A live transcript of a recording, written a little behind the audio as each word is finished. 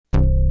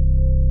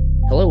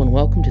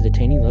welcome to the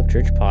Taney Love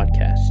Church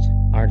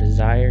podcast. Our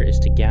desire is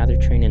to gather,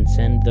 train, and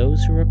send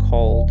those who are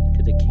called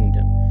into the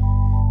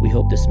kingdom. We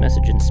hope this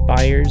message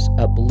inspires,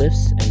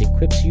 uplifts, and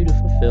equips you to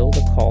fulfill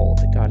the call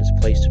that God has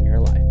placed in your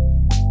life.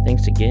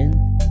 Thanks again.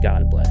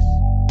 God bless.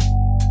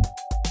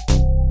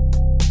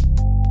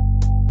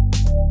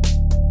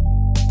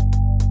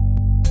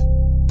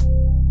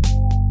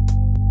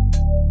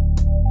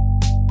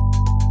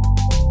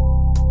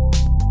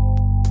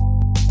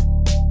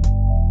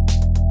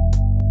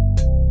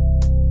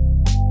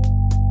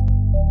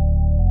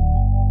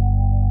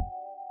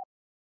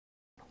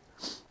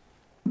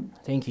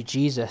 Thank you,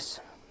 Jesus.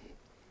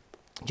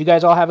 Did you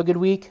guys all have a good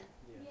week?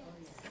 Yes.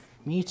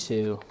 Me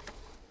too.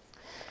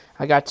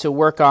 I got to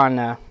work on,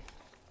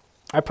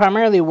 I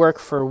primarily work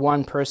for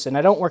one person.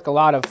 I don't work a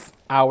lot of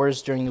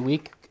hours during the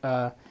week.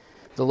 The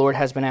Lord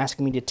has been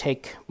asking me to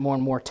take more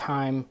and more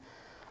time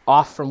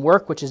off from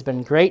work, which has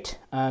been great.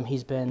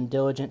 He's been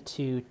diligent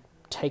to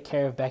take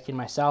care of Becky and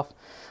myself.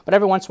 But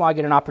every once in a while I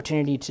get an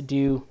opportunity to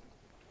do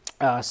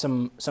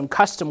some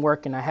custom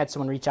work, and I had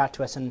someone reach out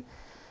to us, and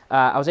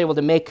I was able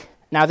to make.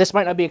 Now, this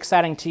might not be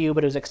exciting to you,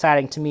 but it was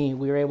exciting to me.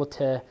 We were able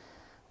to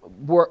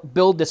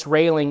build this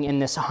railing in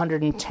this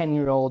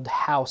 110-year-old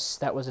house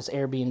that was this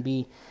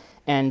Airbnb.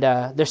 And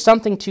there's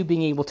something to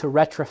being able to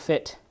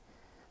retrofit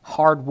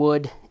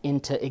hardwood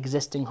into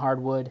existing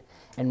hardwood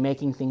and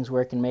making things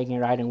work and making it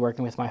right and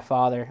working with my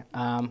father.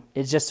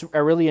 It's just, I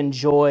really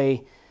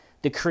enjoy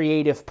the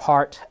creative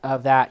part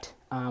of that.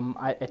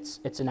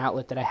 It's an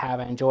outlet that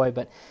I enjoy.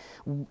 But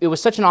it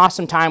was such an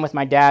awesome time with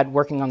my dad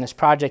working on this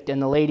project,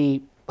 and the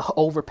lady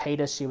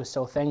overpaid us. She was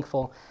so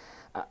thankful.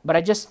 But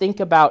I just think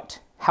about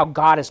how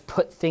God has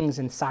put things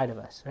inside of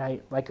us,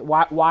 right? Like,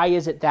 why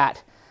is it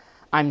that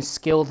I'm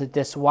skilled at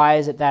this? Why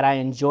is it that I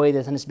enjoy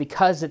this? And it's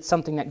because it's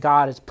something that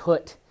God has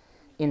put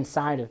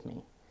inside of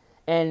me.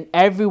 And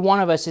every one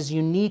of us is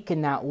unique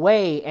in that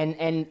way.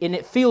 And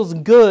it feels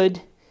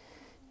good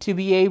to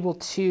be able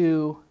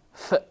to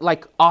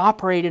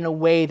operate in a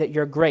way that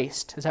you're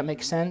graced. Does that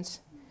make sense?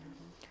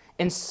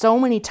 And so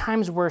many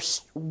times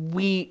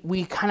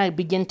we kind of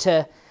begin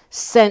to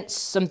sense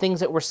some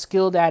things that we're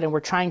skilled at, and we're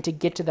trying to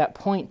get to that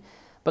point.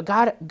 But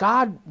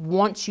God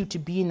wants you to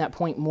be in that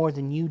point more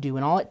than you do,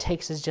 and all it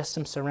takes is just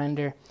some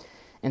surrender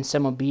and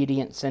some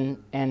obedience.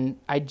 And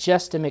I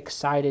just am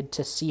excited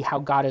to see how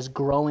God is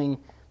growing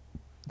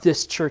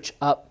this church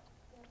up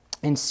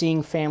and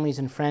seeing families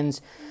and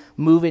friends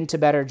move into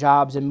better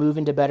jobs and move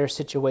into better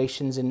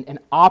situations and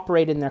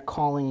operate in their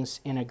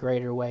callings in a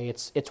greater way.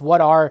 It's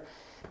what our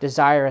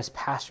desire as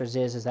pastors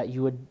is that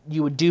you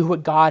would do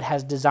what God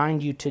has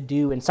designed you to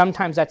do. And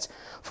sometimes that's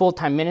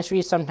full-time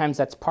ministry, sometimes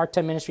that's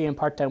part-time ministry and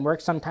part-time work,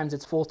 sometimes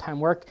it's full-time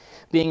work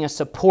being a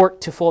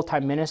support to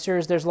full-time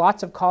ministers. There's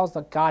lots of calls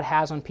that God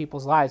has on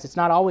people's lives. It's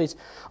not always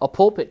a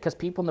pulpit, because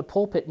people in the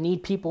pulpit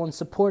need people in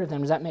support of them.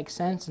 Does that make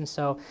sense? And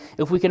so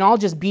if we can all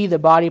just be the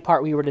body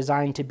part we were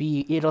designed to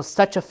be, it'll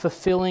such a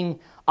fulfilling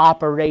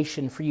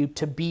operation for you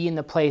to be in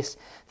the place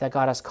that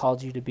God has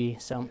called you to be.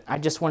 So I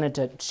just wanted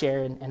to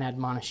share and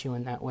admonish you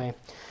in that way.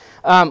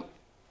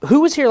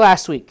 Who was here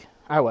last week?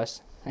 I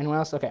was. Anyone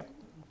else? Okay.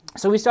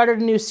 So we started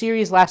a new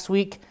series last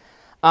week.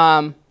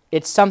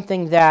 It's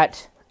something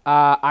that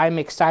I'm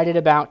excited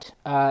about.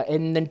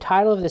 And the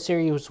title of the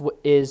series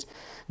is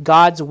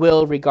God's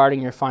Will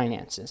Regarding Your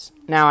Finances.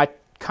 Now, I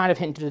kind of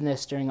hinted in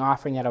this during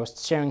offering that I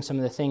was sharing some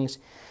of the things.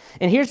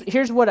 And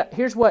here's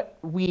what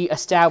we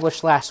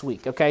established last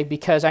week, okay?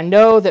 Because I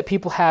know that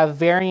people have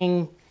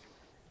varying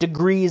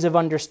degrees of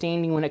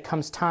understanding when it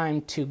comes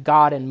time to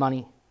God and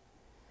money.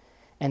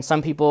 And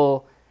some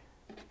people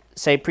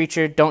say,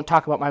 "Preacher, don't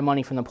talk about my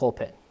money from the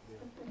pulpit."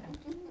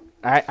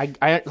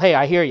 Hey,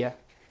 I hear you,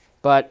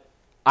 but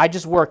I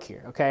just work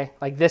here, okay?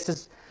 Like, this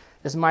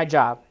is my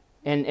job.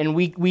 And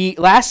we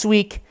last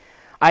week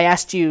I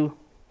asked you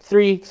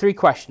three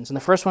questions, and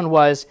the first one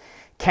was,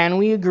 can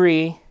we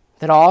agree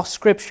that all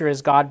Scripture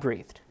is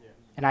God-breathed? Yeah.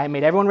 And I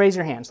made everyone raise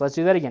their hands. So let's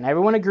do that again.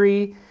 Everyone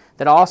agree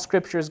that all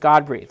Scripture is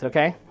God-breathed,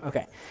 okay?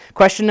 Okay.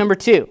 Question number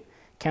 2.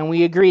 Can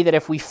we agree that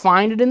if we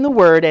find it in the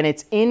Word and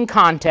it's in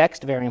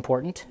context, very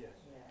important,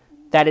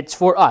 that it's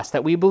for us,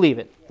 that we believe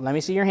it? Let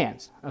me see your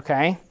hands,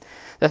 okay?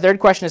 The third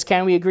question is,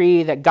 can we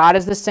agree that God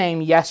is the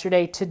same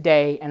yesterday,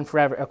 today, and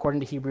forever,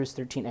 according to Hebrews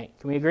 13:8?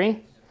 Can we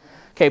agree?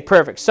 Okay,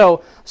 perfect.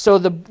 So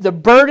the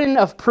burden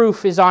of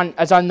proof is on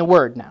the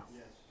Word now.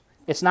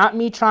 It's not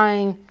me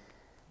trying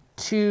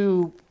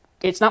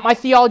it's not my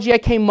theology I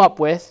came up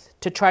with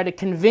to try to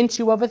convince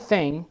you of a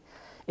thing.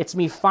 It's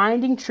me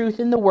finding truth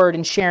in the Word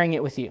and sharing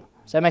it with you.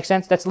 Does that make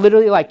sense? That's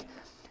literally like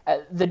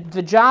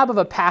the job of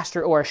a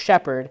pastor or a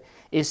shepherd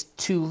is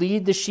to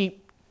lead the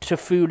sheep to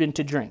food and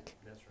to drink.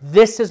 Right.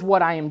 This is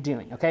what I am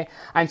doing, okay?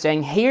 I'm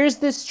saying, here's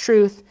this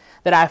truth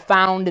that I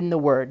found in the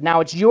Word.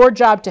 Now, it's your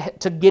job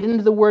to get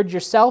into the Word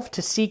yourself,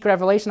 to seek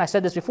revelation. I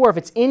said this before. If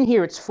it's in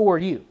here, it's for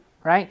you,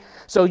 right?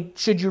 So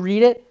should you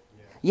read it?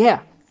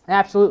 Yeah,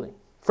 absolutely.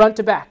 Front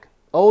to back,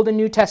 Old and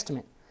New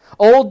Testament.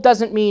 Old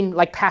doesn't mean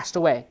like passed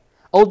away.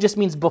 Old just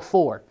means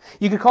before.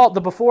 You could call it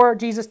the before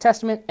Jesus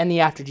Testament and the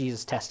after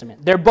Jesus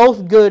Testament. They're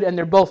both good and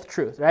they're both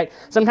truth, right?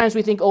 Sometimes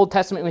we think Old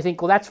Testament and we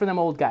think, well, that's for them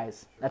old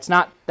guys. That's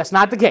not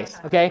the case,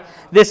 okay?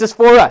 This is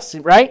for us,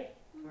 right?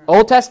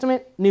 Old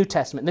Testament, New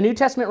Testament. The New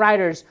Testament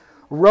writers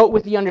wrote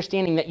with the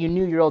understanding that you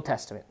knew your Old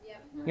Testament.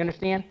 You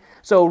understand?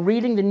 So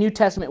reading the New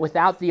Testament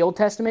without the Old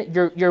Testament,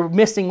 you're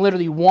missing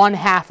literally one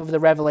half of the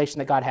revelation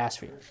that God has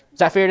for you. Is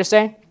that fair to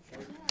say?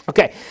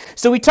 Okay,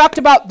 so we talked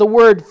about the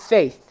word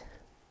faith.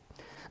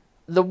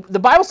 The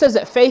Bible says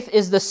that faith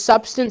is the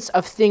substance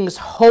of things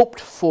hoped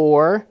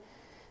for,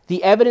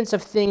 the evidence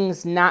of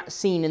things not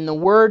seen. And the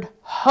word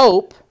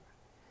hope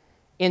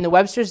in the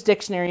Webster's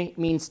Dictionary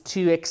means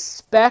to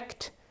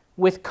expect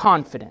with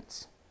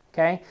confidence.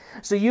 Okay?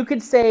 So you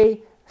could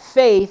say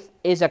faith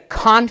is a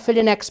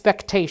confident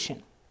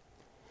expectation.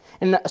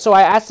 And so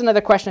I asked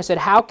another question. I said,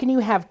 how can you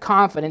have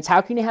confidence,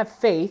 how can you have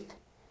faith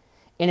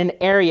in an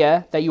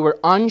area that you were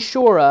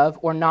unsure of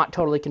or not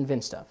totally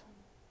convinced of?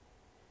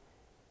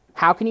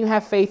 How can you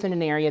have faith in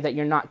an area that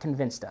you're not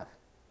convinced of?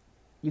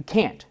 You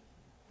can't.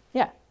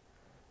 Yeah.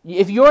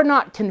 If you're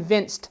not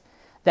convinced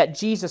that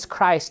Jesus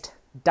Christ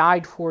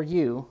died for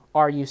you,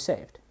 are you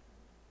saved?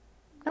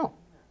 No.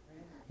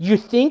 You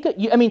think,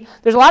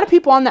 there's a lot of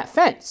people on that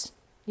fence.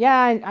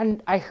 Yeah,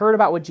 I heard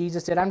about what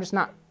Jesus did. I'm just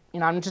not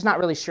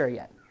really sure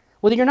yet.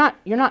 Well, you're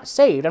not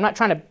saved. I'm not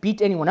trying to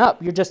beat anyone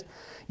up.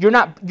 You're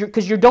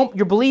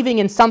believing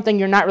in something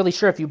you're not really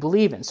sure if you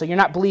believe in. So you're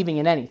not believing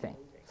in anything.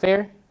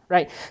 Fair?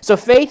 Right? So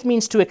faith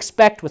means to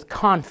expect with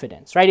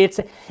confidence, right?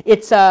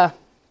 It's a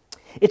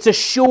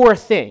sure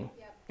thing.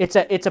 It's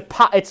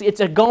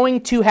a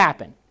going to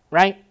happen,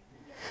 right?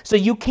 So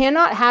you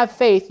cannot have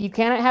faith, you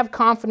cannot have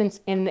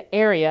confidence in an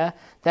area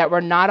that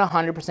we're not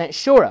 100%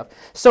 sure of.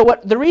 So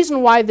the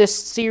reason why this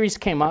series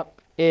came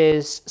up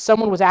is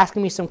someone was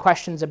asking me some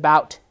questions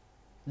about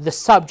the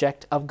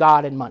subject of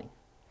God and money.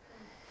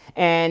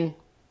 And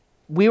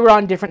we were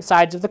on different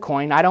sides of the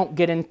coin. I don't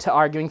get into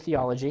arguing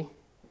theology.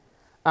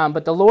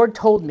 But the Lord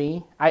told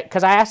me,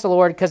 because I asked the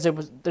Lord, because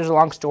there's a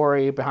long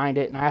story behind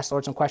it, and I asked the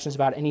Lord some questions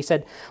about it, and he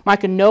said,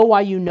 Micah, know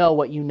why you know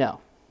what you know.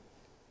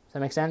 Does that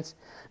make sense?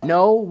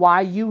 Know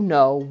why you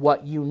know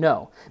what you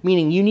know.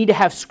 Meaning you need to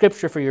have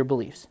scripture for your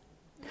beliefs.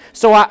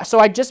 So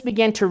I just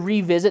began to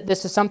revisit.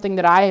 This is something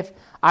that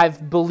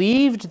I've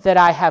believed that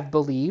I have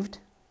believed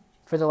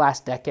for the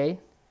last decade.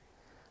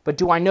 But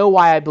do I know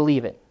why I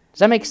believe it? Does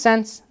that make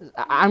sense?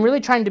 I'm really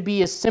trying to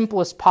be as simple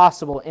as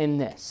possible in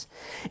this.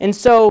 And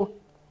so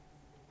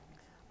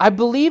I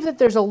believe that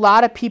there's a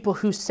lot of people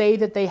who say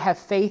that they have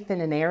faith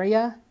in an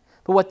area,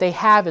 but what they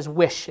have is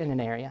wish in an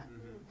area,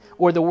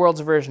 or the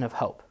world's version of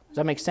hope. Does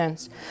that make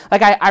sense?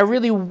 Like I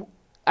read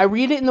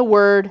it in the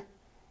Word,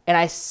 and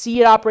I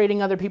see it operating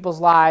in other people's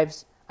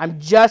lives.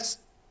 I'm just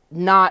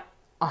not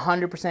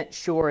 100%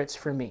 sure it's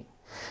for me.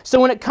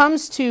 So when it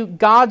comes to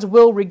God's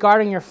will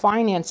regarding your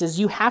finances,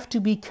 you have to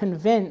be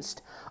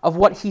convinced of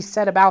what He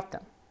said about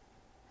them.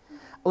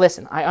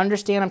 Listen, I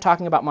understand I'm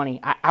talking about money.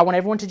 I want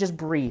everyone to just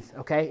breathe,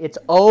 okay? It's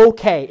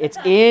okay. It's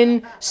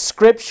in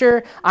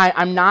Scripture.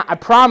 I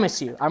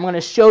promise you. I'm going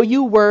to show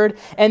you Word.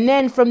 And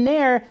then from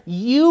there,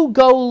 you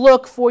go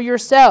look for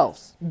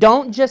yourselves.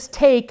 Don't just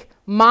take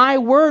my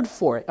word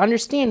for it.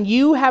 Understand,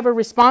 you have a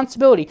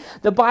responsibility.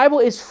 The Bible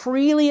is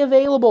freely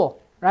available.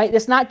 Right?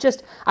 It's not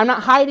just, I'm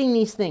not hiding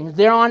these things.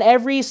 They're on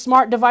every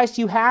smart device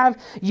you have.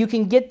 You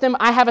can get them.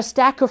 I have a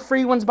stack of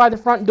free ones by the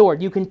front door.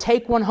 You can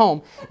take one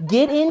home.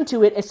 Get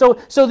into it. So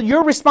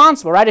you're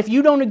responsible, right? If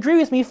you don't agree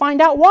with me,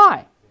 find out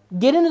why.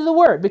 Get into the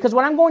Word. Because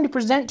what I'm going to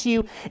present to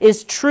you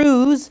is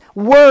truths,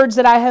 words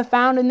that I have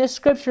found in this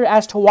Scripture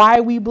as to why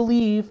we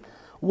believe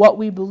what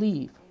we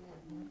believe.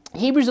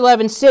 Hebrews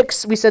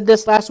 11:6, we said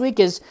this last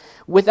week, is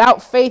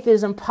without faith it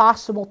is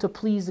impossible to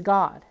please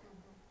God.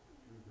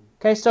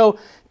 Okay, so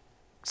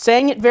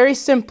saying it very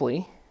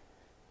simply,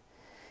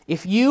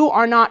 if you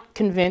are not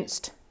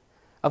convinced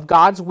of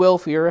God's will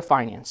for your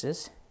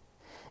finances,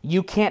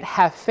 you can't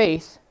have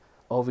faith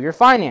over your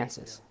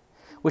finances,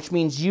 which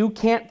means you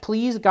can't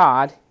please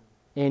God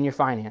in your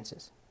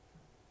finances.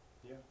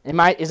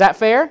 Is that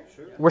fair?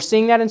 Sure. We're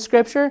seeing that in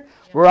Scripture.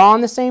 We're all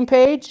on the same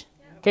page.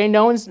 Okay,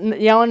 no one's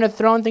yelling or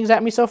throwing things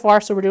at me so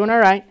far, so we're doing all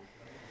right.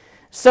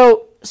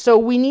 So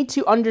we need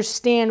to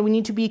understand, we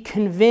need to be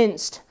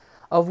convinced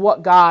of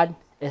what God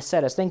has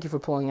said us. Thank you for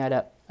pulling that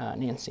up,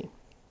 Nancy.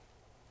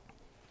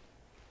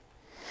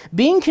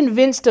 Being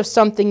convinced of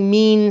something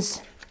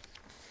means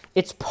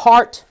it's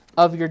part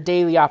of your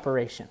daily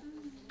operation.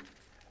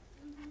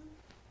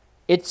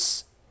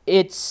 It's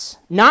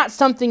not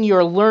something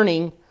you're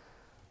learning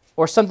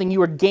or something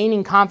you are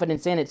gaining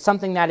confidence in. It's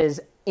something that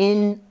is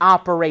in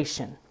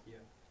operation. Yeah.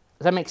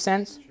 Does that make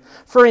sense? Sure.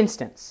 For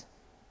instance,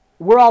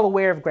 we're all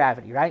aware of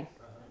gravity, right?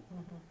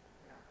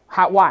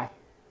 Why?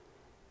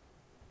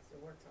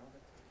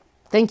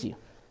 Thank you.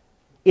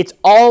 It's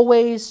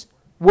always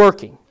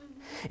working.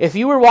 If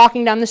you were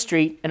walking down the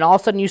street and all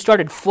of a sudden you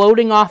started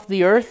floating off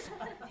the earth,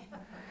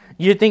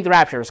 you'd think the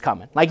rapture was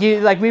coming. Like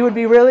we would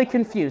be really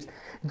confused.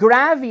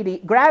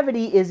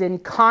 Gravity is in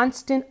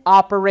constant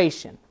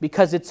operation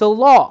because it's a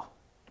law.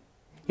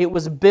 It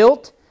was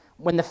built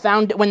when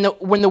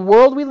the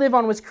world we live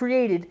on was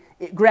created,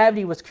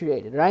 gravity was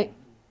created, right?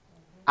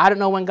 I don't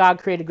know when God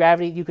created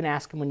gravity. You can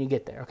ask him when you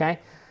get there, okay?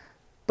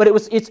 But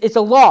it's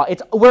a law.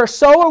 We're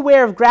so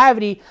aware of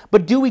gravity,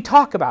 but do we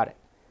talk about it?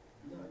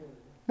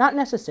 Not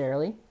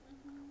necessarily.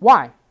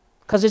 Why?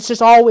 Because it's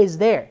just always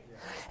there.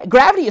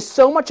 Gravity is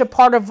so much a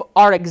part of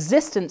our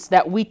existence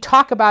that we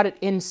talk about it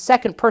in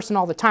second person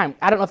all the time.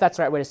 I don't know if that's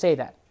the right way to say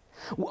that.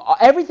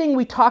 Everything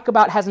we talk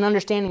about has an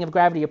understanding of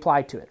gravity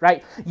applied to it,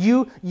 right?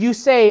 You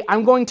say,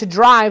 I'm going to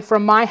drive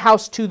from my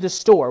house to the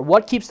store.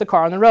 What keeps the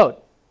car on the road?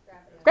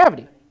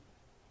 Gravity.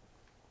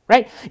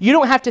 Right? You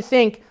don't have to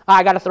think,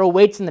 I got to throw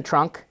weights in the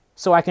trunk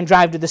so I can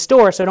drive to the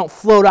store so I don't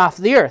float off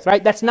the earth,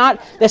 right? That's not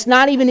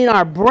even in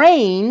our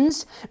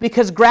brains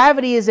because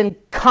gravity is in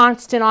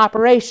constant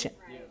operation,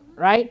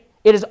 right?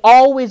 It is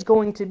always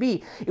going to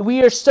be.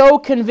 We are so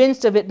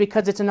convinced of it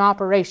because it's in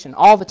operation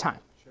all the time,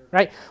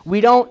 right? We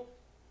don't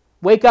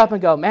wake up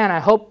and go, man, I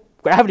hope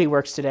gravity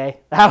works today.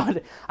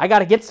 I got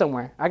to get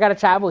somewhere. I got to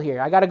travel here.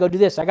 I got to go do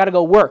this. I got to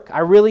go work. I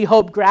really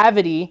hope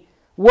gravity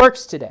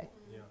works today.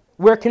 Yeah.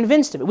 We're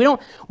convinced of it.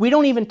 We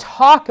don't even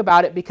talk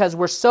about it because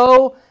we're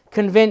so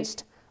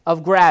convinced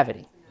of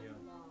gravity. Yeah.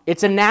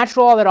 It's a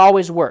natural law that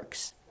always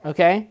works,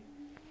 okay?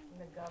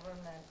 The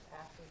government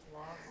passes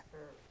laws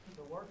for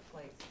the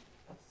workplace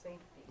of safety.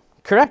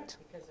 Correct.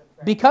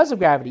 Because of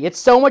gravity. It's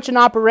so much an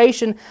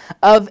operation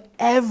of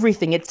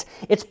everything. It's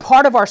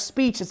part of our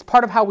speech. It's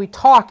part of how we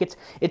talk.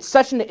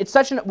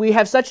 We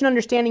have such an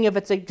understanding of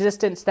its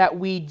existence that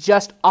we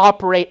just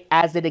operate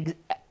as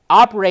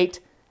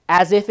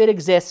if it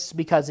exists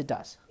because it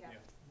does. Yeah.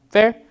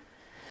 Fair?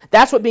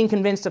 That's what being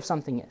convinced of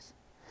something is.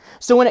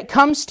 So when it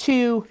comes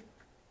to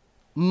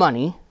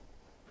money,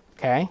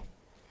 okay,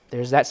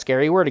 there's that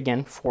scary word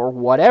again, for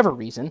whatever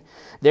reason.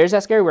 There's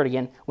that scary word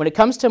again. When it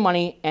comes to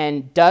money,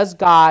 and does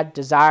God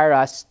desire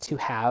us to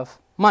have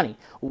money?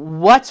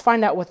 Let's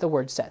find out what the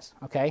word says,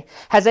 okay?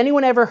 Has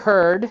anyone ever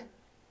heard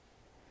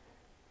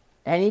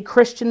any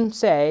Christian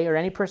say, or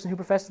any person who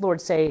professes the Lord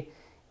say,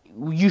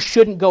 you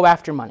shouldn't go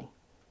after money?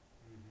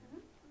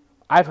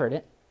 I've heard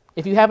it.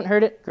 If you haven't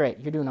heard it, great.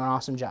 You're doing an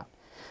awesome job.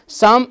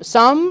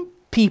 Some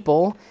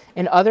people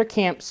in other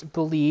camps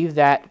believe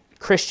that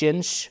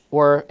Christians,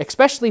 or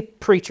especially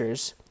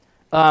preachers,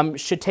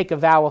 should take a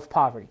vow of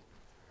poverty.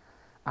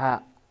 I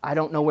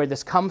don't know where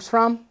this comes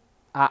from.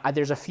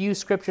 There's a few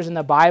scriptures in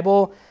the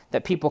Bible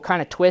that people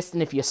kind of twist,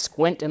 and if you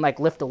squint and like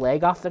lift a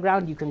leg off the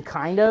ground, you can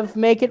kind of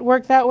make it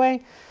work that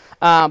way.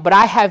 But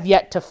I have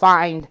yet to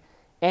find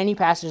any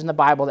passage in the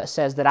Bible that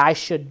says that I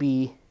should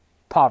be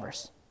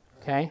impoverished.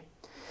 Okay?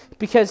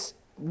 Because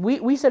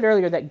we said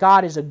earlier that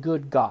God is a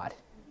good God.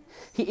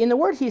 In the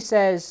word he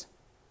says,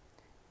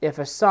 if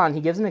a son,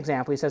 he gives an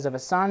example, he says if a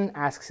son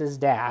asks his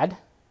dad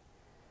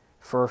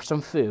for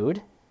some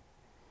food,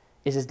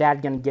 is his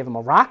dad going to give him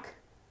a rock?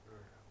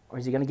 Or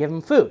is he going to give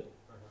him food?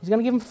 He's going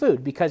to give him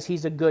food because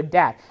he's a good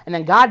dad. And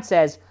then God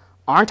says,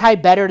 aren't I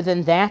better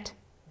than that?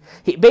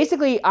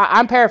 Basically,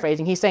 I'm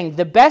paraphrasing, he's saying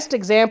the best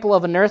example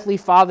of an earthly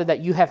father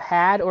that you have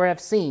had or have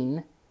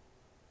seen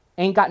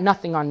ain't got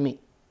nothing on me.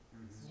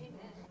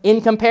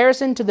 In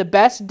comparison to the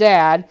best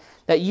dad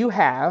that you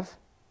have,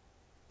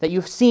 that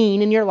you've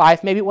seen in your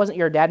life, maybe it wasn't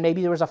your dad,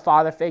 maybe there was a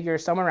father figure or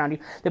someone around you,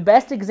 the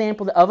best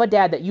example of a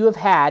dad that you have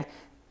had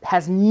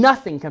has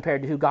nothing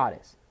compared to who God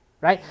is,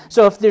 right?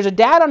 So if there's a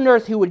dad on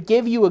earth who would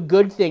give you a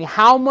good thing,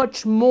 how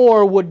much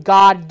more would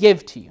God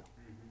give to you?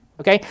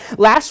 Okay?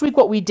 Last week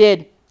what we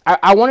did,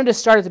 I wanted to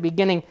start at the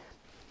beginning.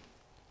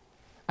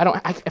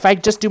 If I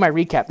just do my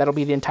recap, that'll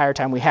be the entire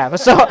time we have.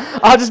 So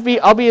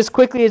I'll be as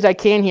quickly as I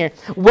can here.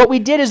 What we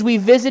did is we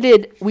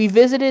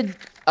visited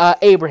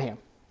Abraham.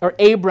 Or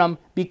Abram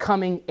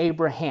becoming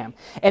Abraham,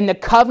 and the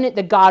covenant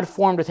that God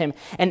formed with him,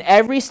 and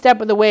every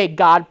step of the way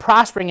God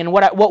prospering. And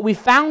what we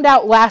found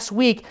out last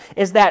week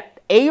is that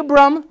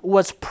Abram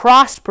was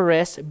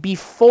prosperous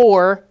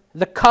before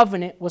the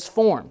covenant was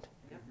formed,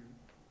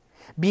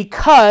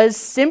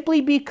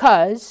 simply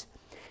because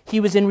he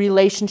was in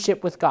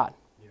relationship with God.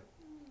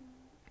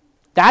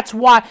 That's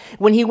why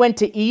when he went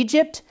to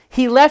Egypt,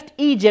 he left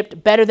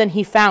Egypt better than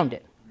he found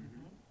it.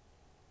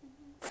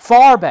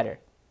 Far better.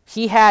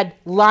 He had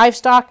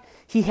livestock.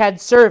 He had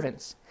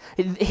servants.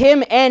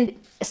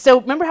 So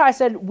remember how I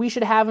said we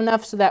should have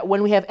enough so that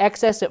when we have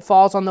excess, it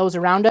falls on those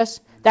around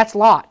us? That's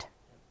Lot.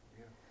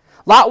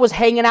 Lot was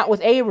hanging out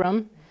with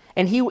Abram,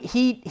 and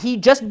he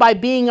just by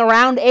being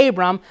around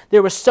Abram,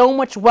 there was so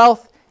much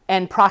wealth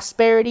and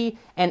prosperity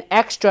and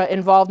extra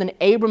involved in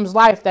Abram's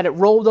life that it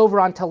rolled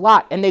over onto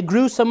Lot. And they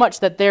grew so much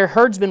that their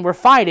herdsmen were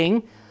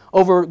fighting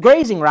over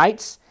grazing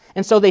rights,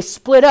 and so they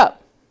split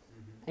up.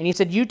 And he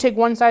said, you take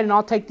one side and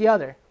I'll take the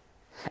other.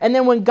 And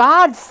then when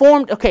God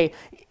formed,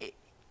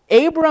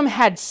 Abram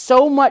had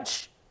so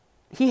much,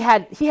 he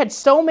had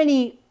so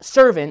many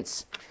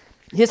servants,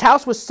 his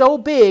house was so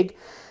big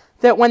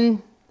that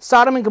when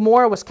Sodom and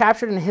Gomorrah was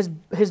captured and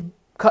his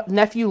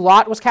nephew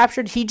Lot was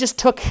captured, he just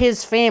took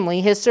his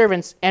family, his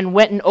servants, and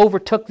went and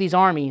overtook these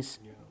armies.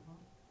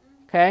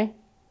 Okay?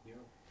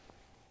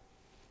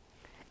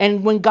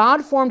 And when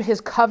God formed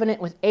his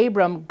covenant with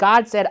Abram,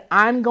 God said,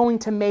 I'm going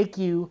to make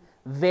you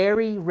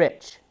very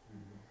rich.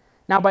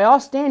 Now, by all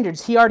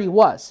standards, he already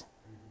was.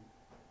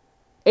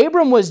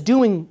 Abram was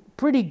doing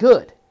pretty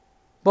good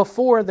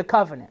before the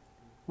covenant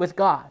with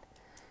God.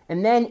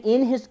 And then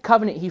in his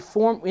covenant,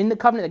 in the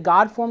covenant that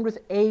God formed with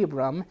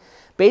Abram,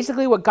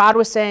 basically what God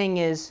was saying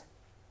is,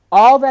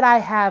 all that I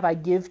have I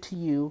give to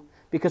you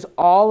because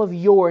all of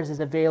yours is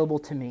available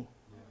to me.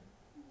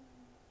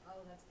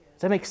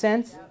 Does that make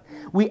sense?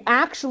 We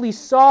actually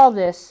saw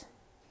this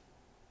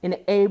in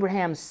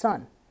Abraham's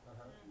son.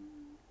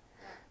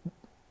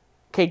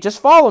 Okay,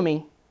 just follow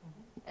me.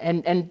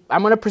 And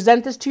I'm going to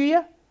present this to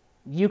you.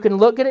 You can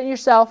look at it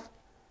yourself.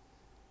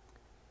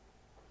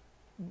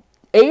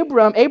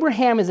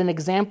 Abraham is an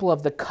example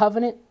of the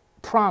covenant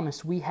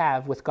promise we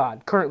have with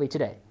God currently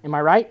today. Am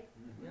I right?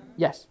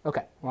 Yes.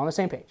 Okay. We're on the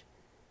same page.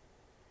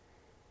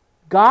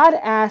 God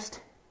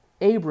asked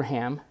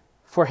Abraham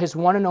for his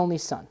one and only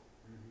son,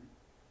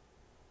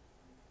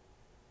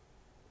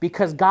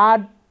 because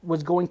God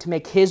was going to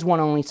make his one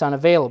and only son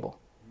available.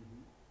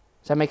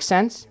 Does that make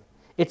sense?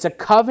 It's a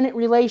covenant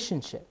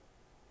relationship.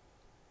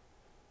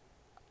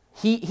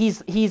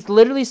 He's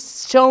literally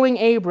showing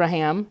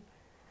Abraham,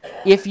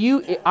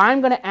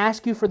 I'm going to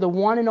ask you for the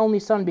one and only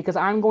son because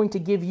I'm going to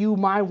give you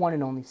my one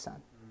and only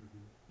son.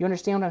 You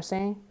understand what I'm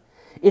saying?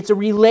 It's a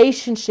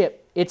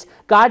relationship. It's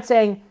God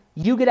saying,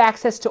 you get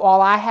access to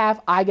all I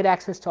have, I get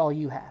access to all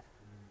you have.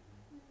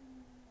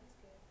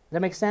 Does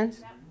that make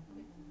sense?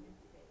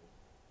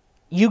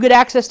 You get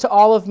access to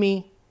all of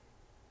me,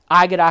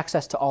 I get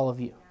access to all of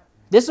you.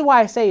 This is why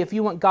I say if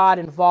you want God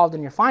involved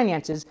in your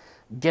finances,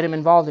 get him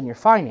involved in your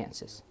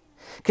finances.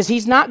 Because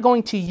he's not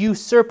going to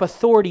usurp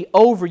authority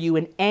over you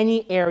in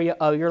any area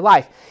of your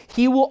life.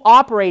 He will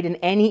operate in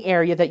any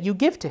area that you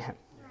give to him.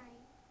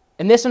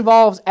 And this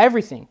involves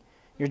everything.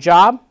 Your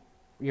job,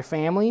 your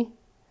family.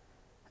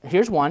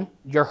 Here's one.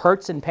 Your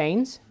hurts and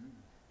pains.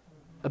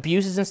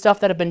 Abuses and stuff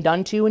that have been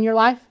done to you in your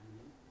life.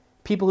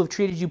 People who've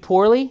treated you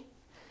poorly.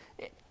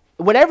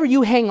 Whatever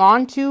you hang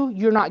on to,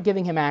 you're not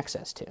giving him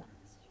access to.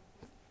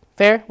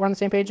 Fair? We're on the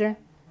same page there?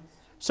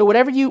 So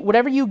whatever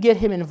you get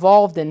him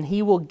involved in,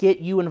 he will get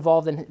you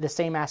involved in the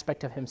same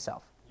aspect of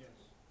himself.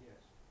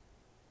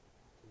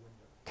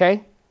 Okay?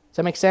 Does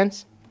that make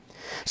sense?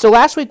 So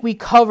last week we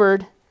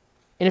covered,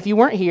 and if you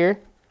weren't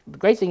here, the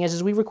great thing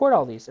is we record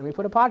all these and we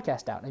put a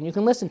podcast out and you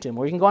can listen to them,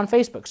 or you can go on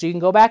Facebook. So you can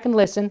go back and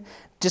listen,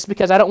 just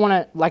because I don't want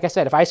to, like I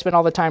said, if I spend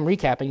all the time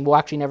recapping, we'll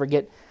actually never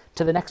get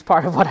to the next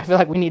part of what I feel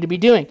like we need to be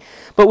doing.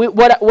 But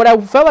what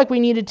I felt like we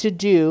needed to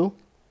do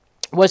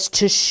was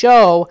to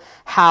show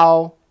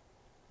how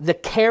the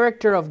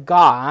character of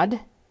God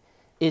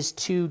is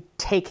to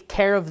take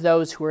care of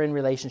those who are in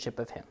relationship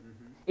with him.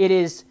 It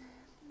is,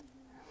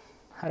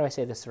 how do I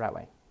say this the right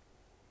way?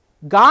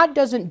 God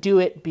doesn't do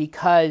it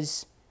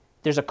because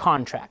there's a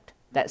contract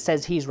that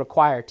says he's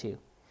required to.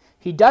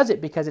 He does it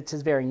because it's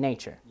his very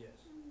nature. Yes.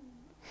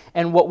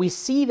 And what we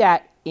see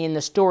that in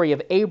the story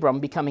of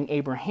Abram becoming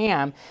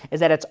Abraham is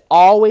that it's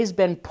always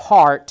been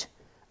part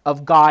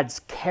of God's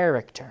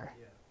character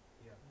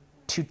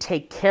to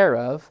take care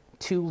of,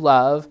 to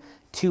love,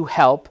 to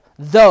help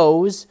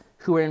those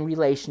who are in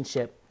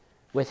relationship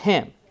with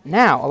him.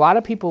 Now, a lot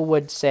of people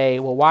would say,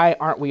 well, why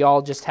aren't we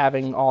all just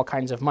having all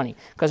kinds of money?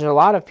 Because there are a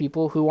lot of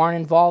people who aren't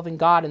involving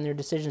God in their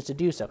decisions to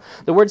do so.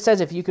 The word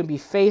says if you can be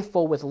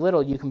faithful with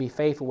little, you can be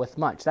faithful with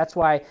much. That's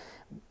why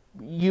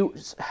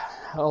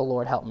oh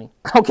Lord, help me.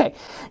 Okay.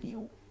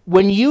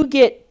 When you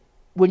get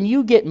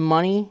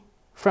money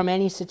from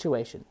any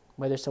situation,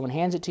 whether someone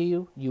hands it to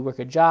you, you work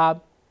a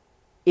job,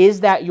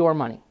 is that your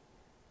money?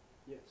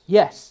 Yes.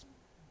 Yes.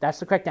 That's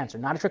the correct answer,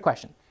 not a trick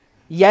question.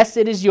 Yes,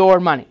 it is your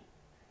money.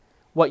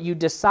 What you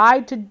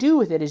decide to do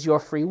with it is your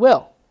free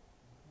will.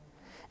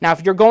 Now,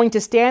 if you're going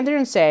to stand there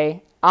and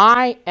say,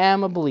 I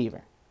am a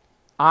believer,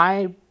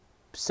 I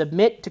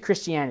submit to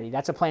Christianity,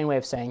 that's a plain way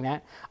of saying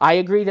that. I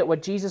agree that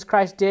what Jesus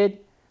Christ did,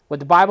 what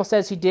the Bible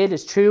says he did,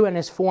 is true and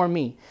is for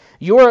me.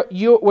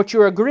 What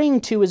you're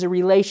agreeing to is a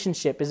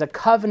relationship, is a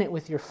covenant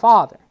with your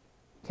Father.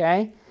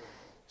 Okay?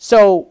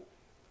 So,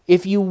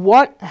 if you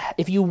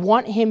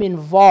want him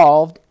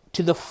involved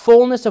to the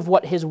fullness of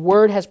what his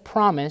word has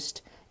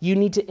promised, you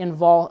need to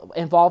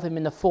involve him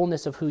in the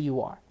fullness of who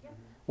you are,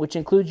 which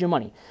includes your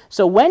money.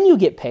 So when you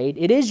get paid,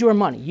 it is your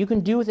money. You can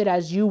do with it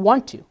as you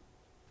want to.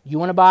 You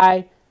want to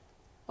buy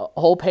a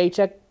whole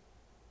paycheck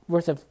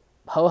worth of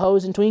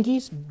ho-hos and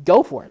Twinkies?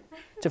 Go for it.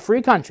 It's a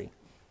free country.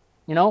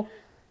 You know,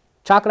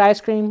 chocolate ice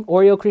cream,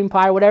 Oreo cream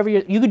pie, whatever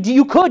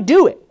you could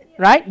do it.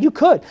 Right? You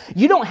could.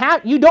 You don't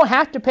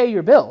have to pay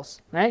your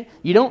bills, right?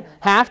 You don't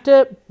have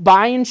to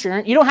buy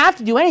insurance. You don't have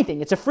to do anything.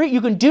 It's a free,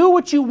 you can do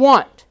what you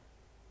want.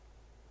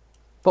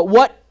 But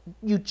what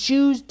you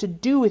choose to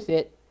do with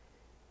it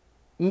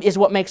is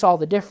what makes all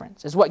the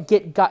difference. It's what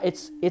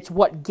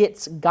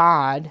gets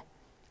God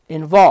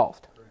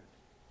involved.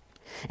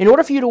 In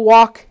order for you to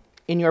walk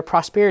in your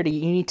prosperity,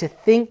 you need to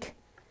think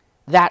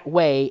that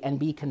way and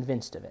be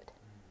convinced of it.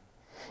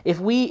 If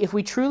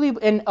we truly,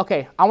 and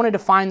okay, I want to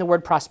define the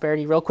word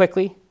prosperity real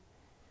quickly,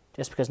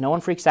 just because no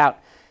one freaks out.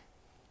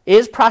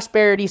 Is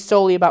prosperity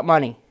solely about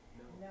money?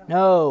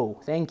 No.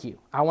 Thank you.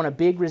 I want a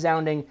big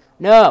resounding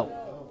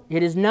no.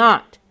 It is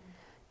not.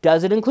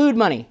 Does it include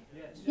money?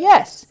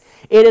 Yes.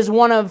 It is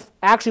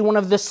actually one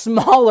of the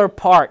smaller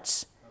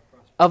parts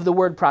of the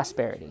word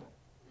prosperity.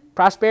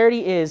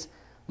 Prosperity is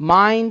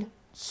mind,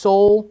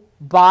 soul,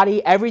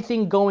 body,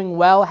 everything going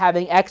well,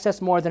 having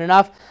excess more than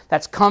enough.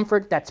 That's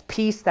comfort, that's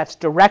peace, that's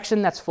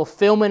direction, that's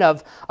fulfillment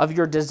of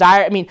your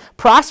desire. I mean,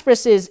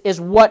 prosperous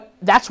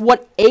that's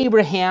what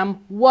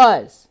Abraham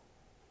was.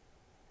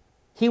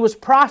 He was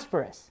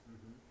prosperous.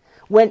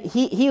 When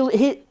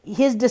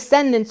his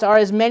descendants are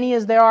as many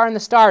as there are in the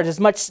stars, as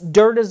much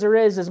dirt as there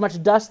is, as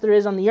much dust there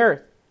is on the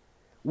earth.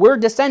 We're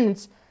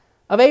descendants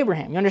of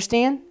Abraham. You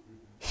understand?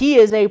 He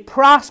is a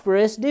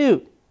prosperous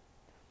dude.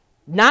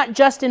 Not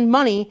just in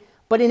money,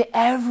 but in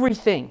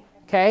everything.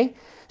 Okay?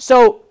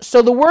 So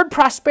the word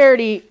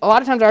prosperity, a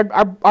lot of times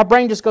our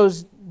brain just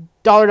goes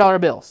dollar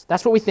bills.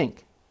 That's what we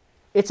think.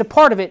 It's a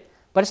part of it,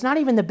 but it's not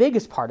even the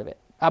biggest part of it.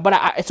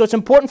 So it's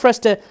important for us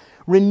to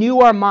renew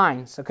our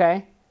minds,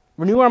 okay?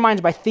 Renew our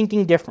minds by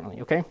thinking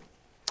differently, okay?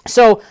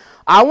 So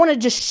I want to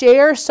just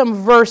share some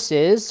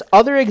verses,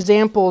 other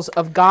examples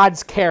of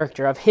God's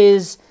character, of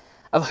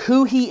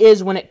who he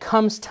is when it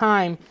comes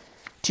time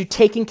to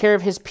taking care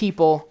of his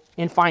people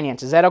in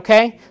finances. Is that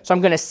okay? So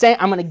I'm going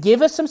to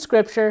give us some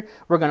scripture.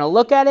 We're going to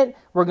look at it.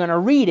 We're going to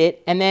read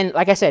it. And then,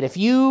 like I said, if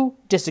you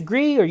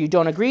disagree or you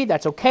don't agree,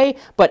 that's okay.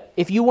 But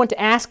if you want to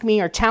ask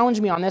me or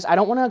challenge me on this, I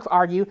don't want to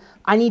argue.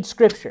 I need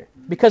scripture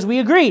because we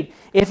agreed.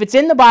 If it's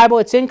in the Bible,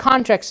 it's in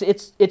context,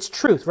 it's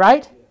truth,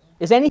 right?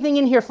 Is anything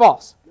in here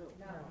false? No.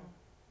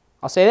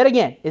 I'll say that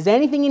again. Is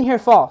anything in here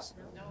false?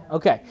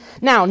 Okay.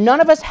 Now,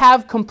 none of us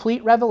have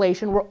complete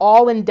revelation. We're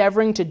all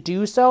endeavoring to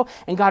do so,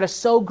 and God is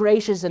so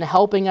gracious in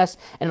helping us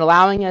and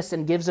allowing us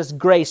and gives us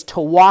grace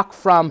to walk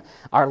from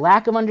our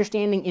lack of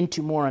understanding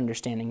into more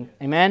understanding.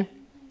 Amen?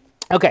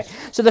 Okay.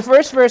 So the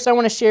first verse I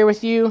want to share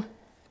with you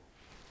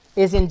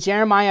is in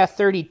Jeremiah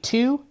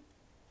 32,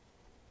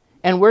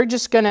 and we're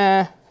just going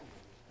to,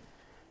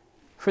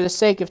 for the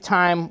sake of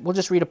time, we'll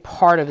just read a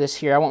part of this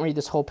here. I won't read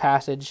this whole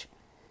passage.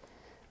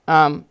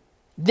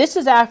 This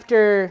is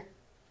after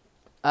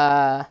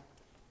the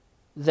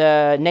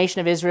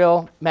nation of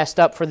Israel messed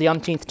up for the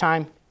umpteenth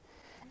time.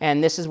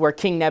 And this is where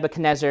King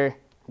Nebuchadnezzar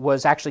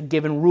was actually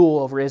given rule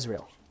over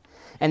Israel.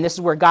 And this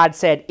is where God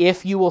said,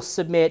 if you will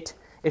submit,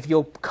 if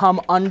you'll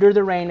come under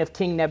the reign of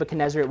King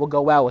Nebuchadnezzar, it will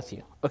go well with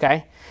you.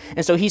 Okay?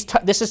 And so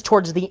this is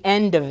towards the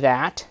end of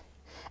that.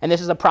 And this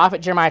is the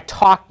prophet Jeremiah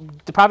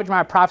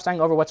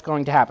prophesying over what's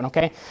going to happen.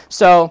 Okay?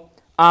 So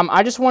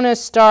I just want to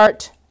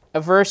start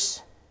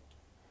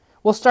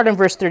we'll start in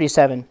verse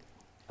 37.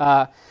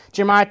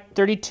 Jeremiah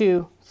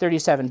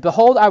 32:37.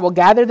 Behold, I will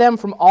gather them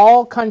from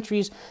all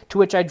countries to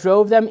which I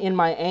drove them in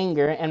my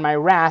anger and my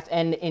wrath,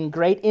 and in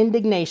great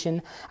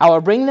indignation. I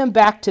will bring them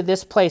back to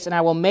this place, and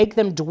I will make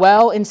them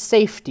dwell in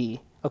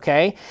safety.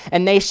 Okay?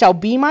 And they shall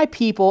be my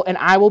people, and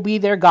I will be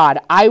their God.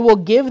 I will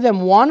give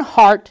them one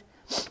heart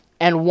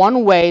and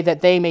one way,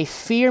 that they may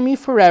fear me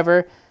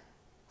forever,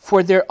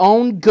 for their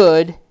own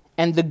good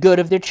and the good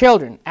of their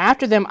children.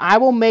 After them I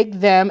will make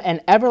them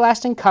an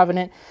everlasting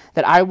covenant,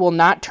 that I will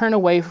not turn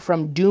away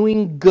from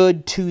doing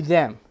good to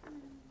them.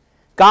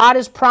 God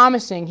is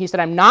promising, he said,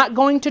 I'm not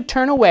going to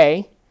turn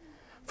away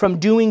from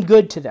doing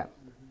good to them.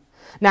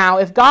 Now,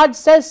 if God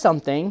says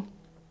something,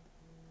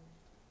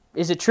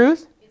 is it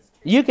truth?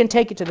 You can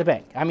take it to the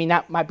bank. I mean,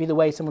 that might be the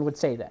way someone would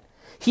say that.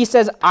 He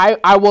says,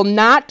 I will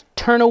not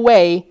turn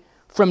away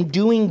from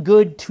doing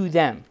good to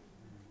them.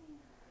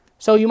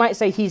 So you might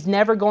say he's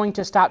never going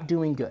to stop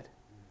doing good.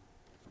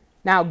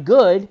 Now,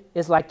 good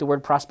is like the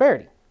word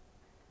prosperity.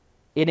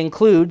 It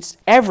includes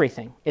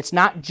everything. It's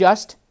not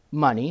just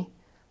money,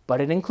 but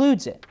it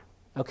includes it.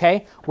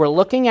 Okay? We're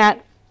looking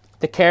at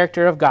the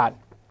character of God.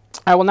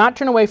 I will not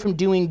turn away from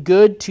doing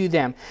good to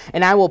them,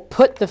 and I will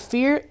put the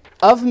fear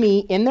of me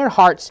in their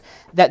hearts,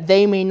 that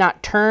they may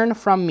not turn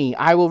from me.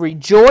 I will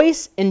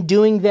rejoice in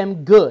doing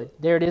them good.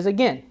 There it is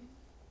again.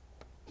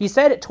 He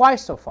said it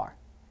twice so far.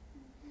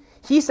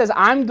 He says,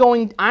 not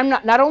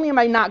only am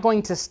I not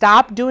going to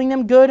stop doing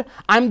them good,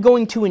 I'm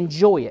going to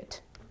enjoy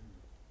it.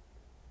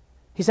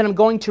 He said, I'm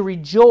going to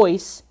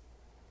rejoice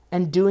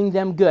in doing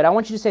them good. I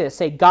want you to say this.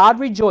 Say, God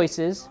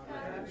rejoices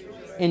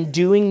in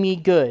doing me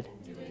good.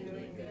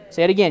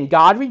 Say it again.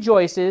 God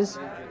rejoices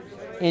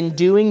in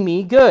doing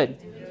me good.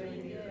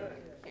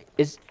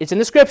 It's in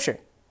the scripture.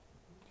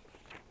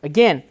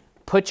 Again,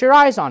 put your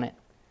eyes on it.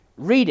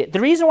 Read it.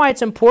 The reason why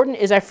it's important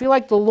is I feel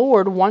like the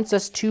Lord wants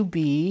us to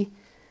be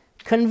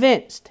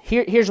convinced.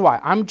 Here's why.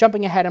 I'm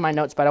jumping ahead in my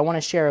notes, but I want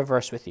to share a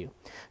verse with you.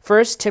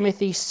 1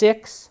 Timothy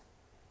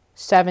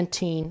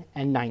 6:17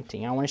 and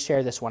 19. I want to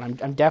share this one.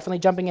 I'm definitely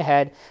jumping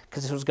ahead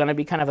because this was going to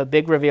be kind of a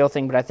big reveal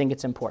thing, but I think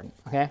it's important.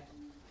 Okay?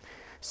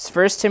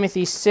 1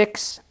 Timothy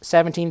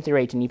 6:17 through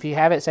 18. If you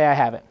have it, say I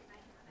have it.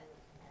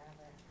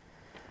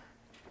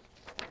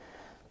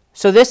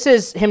 So this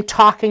is him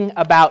talking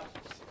about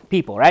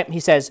people, right? He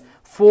says,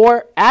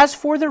 as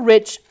for the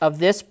rich of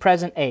this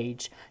present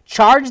age,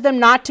 charge them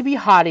not to be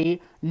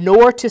haughty,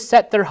 nor to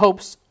set their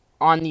hopes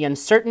on the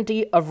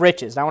uncertainty of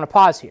riches. Now, I want to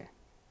pause here.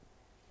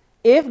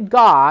 If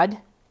God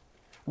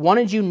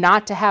wanted you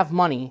not to have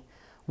money,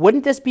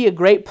 wouldn't this be a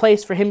great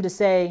place for him to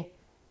say,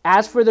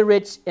 as for the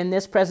rich in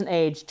this present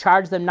age,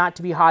 charge them not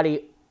to be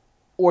haughty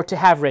or to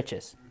have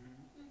riches?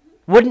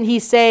 Wouldn't he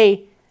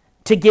say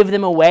to give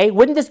them away?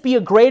 Wouldn't this be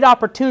a great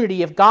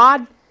opportunity if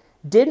God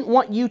didn't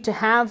want you to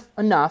have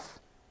enough?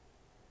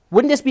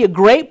 Wouldn't this be a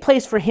great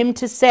place for him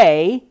to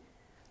say,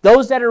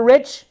 those that are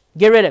rich,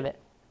 get rid of it?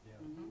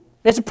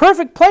 It's a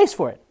perfect place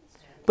for it.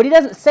 But he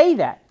doesn't say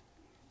that.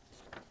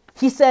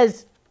 He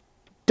says,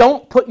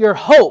 don't put your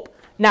hope.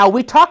 Now,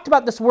 we talked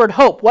about this word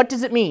hope. What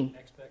does it mean?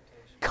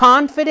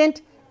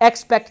 Confident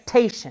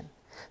expectation.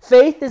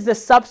 Faith is the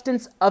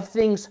substance of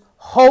things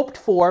hoped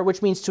for,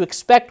 which means to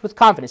expect with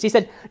confidence. He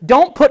said,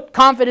 don't put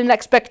confident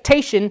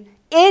expectation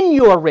in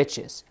your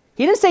riches.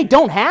 He didn't say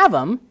don't have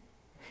them.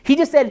 He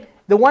just said,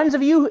 those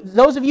of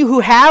you who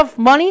have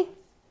money,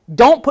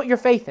 don't put your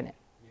faith in it.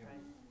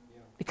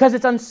 Because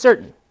it's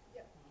uncertain.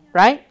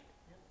 Right?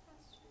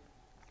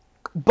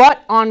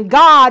 But on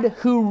God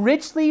who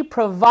richly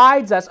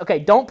provides us, okay,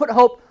 don't put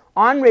hope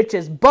on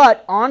riches,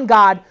 but on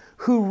God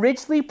who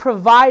richly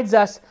provides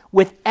us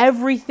with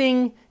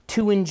everything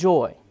to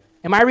enjoy.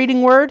 Am I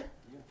reading word?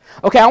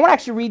 Okay, I want to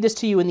actually read this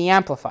to you in the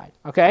Amplified,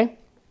 okay?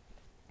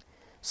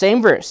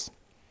 Same verse.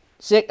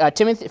 1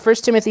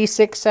 Timothy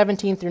 6,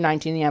 17 through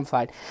 19, the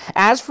Amplified.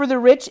 As for the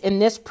rich in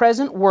this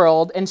present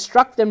world,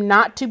 instruct them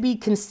not to be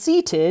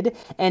conceited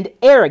and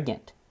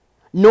arrogant,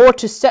 not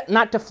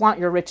to flaunt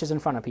your riches in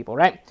front of people,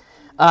 right?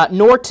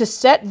 Nor to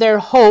set their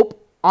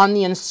hope on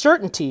the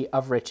uncertainty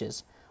of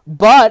riches,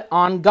 but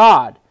on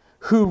God,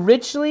 who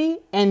richly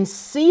and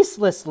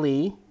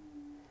ceaselessly,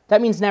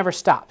 that means never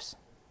stops,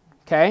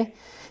 okay?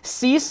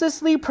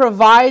 Ceaselessly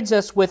provides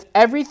us with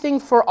everything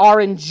for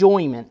our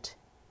enjoyment.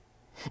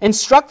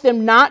 Instruct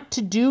them not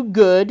to do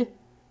good,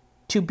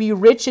 to be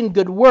rich in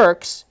good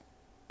works,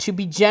 to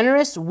be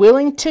generous,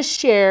 willing to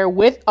share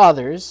with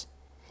others,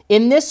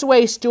 in this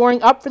way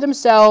storing up for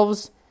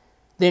themselves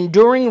the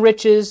enduring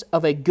riches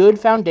of a good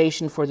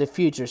foundation for the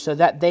future, so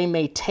that they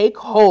may take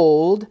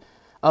hold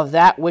of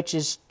that which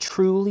is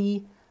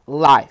truly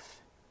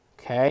life.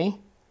 Okay?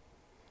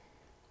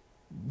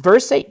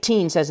 Verse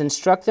 18 says,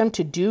 instruct them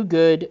to do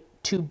good,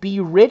 to be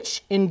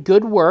rich in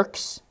good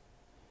works,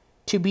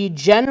 to be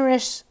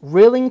generous,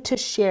 willing to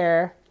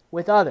share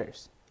with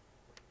others.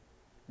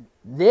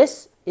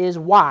 This is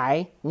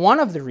why, one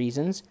of the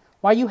reasons,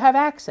 why you have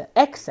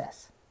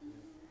excess.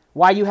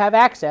 Why you have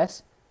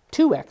access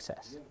to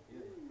excess.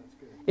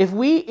 If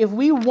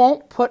we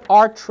won't put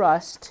our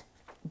trust,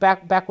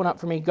 back one up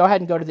for me, go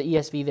ahead and go to the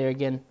ESV there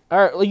again.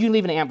 Or you can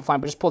leave it in Amplify,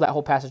 but just pull that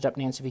whole passage up,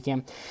 Nancy, if you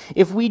can.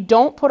 If we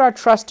don't put our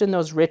trust in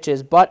those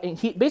riches,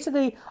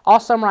 basically, I'll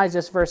summarize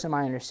this verse in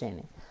my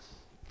understanding.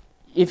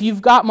 If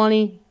you've got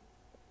money,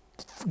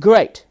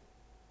 great.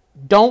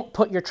 Don't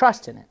put your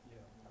trust in it.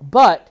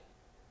 But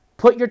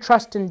put your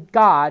trust in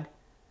God,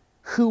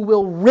 who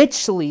will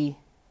richly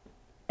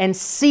and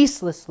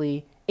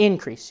ceaselessly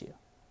increase you.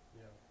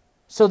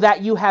 So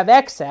that you have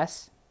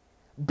excess,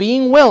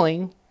 being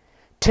willing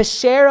to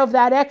share of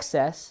that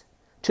excess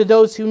to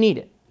those who need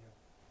it.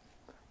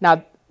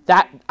 Now,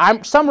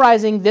 I'm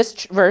summarizing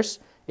this verse.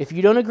 If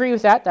you don't agree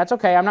with that, that's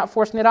okay. I'm not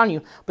forcing it on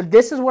you. But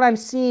this is what I'm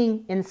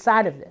seeing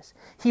inside of this.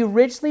 He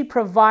richly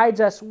provides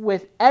us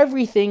with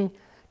everything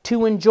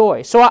to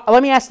enjoy. So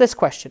let me ask this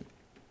question.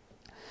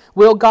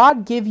 Will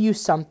God give you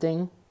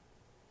something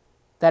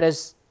that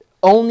is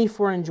only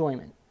for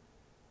enjoyment?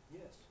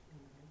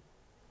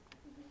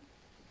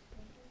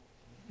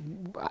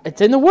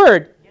 It's in the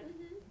Word.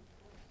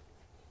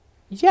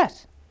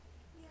 Yes.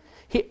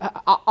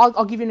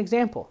 I'll give you an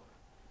example.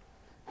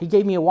 He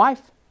gave me a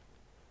wife.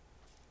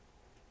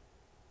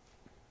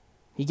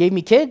 He gave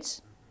me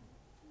kids.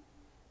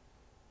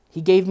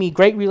 He gave me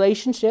great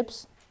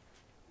relationships.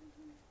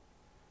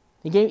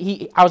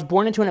 I was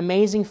born into an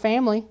amazing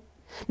family.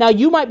 Now,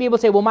 you might be able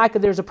to say, well, Micah,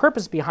 there's a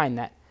purpose behind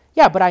that.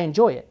 Yeah, but I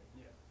enjoy it.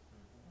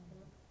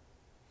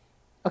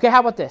 Okay,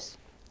 how about this?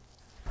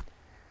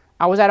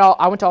 I went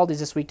to Aldi's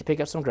this week to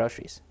pick up some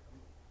groceries.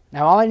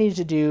 Now, all I needed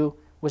to do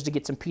was to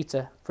get some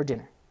pizza for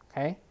dinner,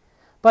 okay?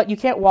 But you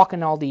can't walk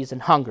in Aldi's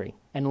and hungry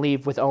and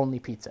leave with only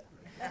pizza,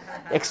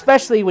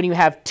 especially when you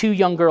have two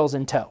young girls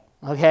in tow,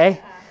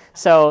 okay?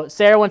 So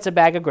Sarah wants a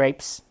bag of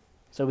grapes,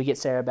 so we get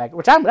Sarah a bag,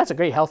 that's a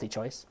great healthy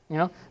choice,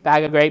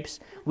 bag of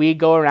grapes. We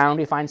go around,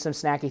 we find some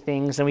snacky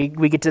things, and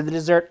we get to the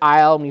dessert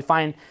aisle, and we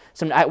find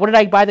some, what did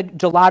I buy? The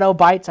gelato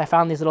bites. I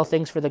found these little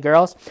things for the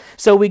girls.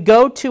 So we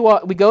go to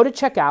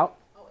checkout.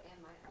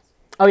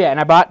 Oh, yeah,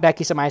 and I bought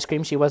Becky some ice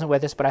cream. She wasn't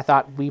with us, but I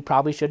thought we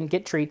probably shouldn't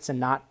get treats and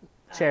not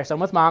share some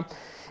with Mom.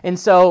 And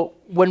so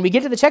when we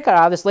get to the checkout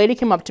aisle, this lady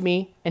came up to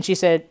me, and she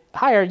said,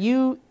 hi, are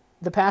you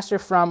the pastor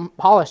from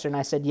Hollister? And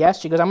I said,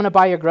 yes. She goes, I'm going to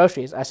buy your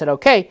groceries. I said,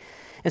 okay.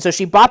 And so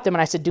she bought them,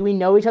 and I said, do we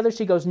know each other?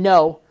 She goes,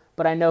 no,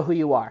 but I know who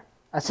you are.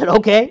 I said,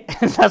 okay,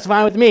 that's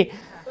fine with me.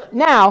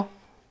 Now,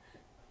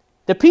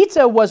 the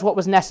pizza was what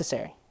was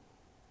necessary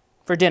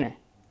for dinner.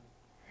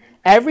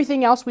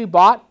 Everything else we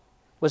bought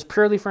was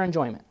purely for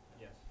enjoyment.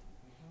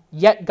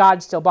 yet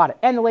God still bought it.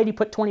 And the lady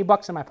put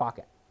 $20 in my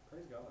pocket.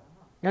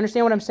 You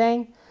understand what I'm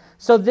saying?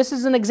 So this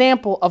is an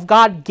example of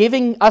God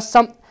giving us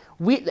some.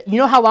 You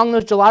know how long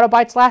those gelato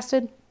bites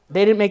lasted?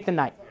 They didn't make the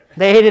night.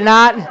 They did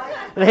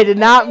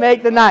not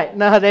make the night.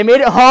 No, they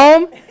made it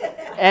home.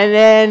 And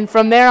then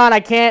from there on, I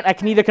can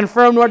neither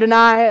confirm nor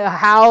deny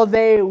how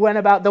they went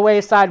about the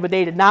wayside, but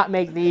they did not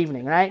make the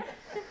evening, right?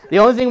 The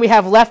only thing we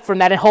have left from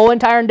that whole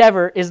entire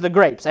endeavor is the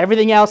grapes.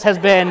 Everything else has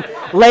been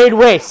laid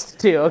waste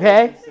too,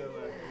 okay?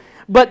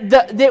 But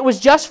it was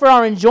just for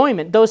our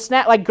enjoyment. Those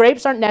like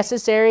grapes aren't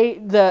necessary.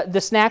 The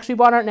snacks we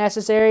bought aren't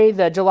necessary.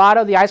 The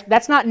gelato, the ice,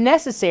 that's not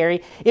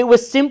necessary. It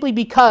was simply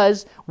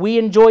because we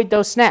enjoyed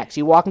those snacks.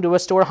 You walk into a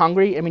store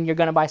hungry, I mean, you're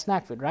going to buy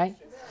snack food, right?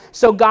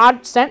 So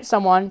God sent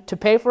someone to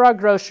pay for our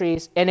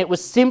groceries, and it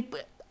was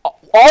simply,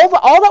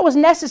 all that was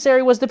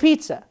necessary was the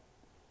pizza.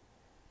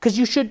 Because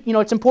you should,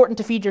 it's important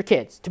to feed your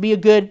kids. To be a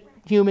good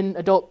human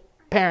adult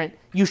parent,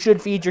 you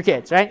should feed your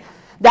kids, right?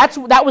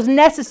 That was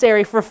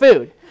necessary for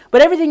food.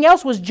 But everything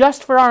else was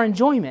just for our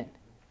enjoyment.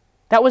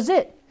 That was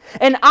it.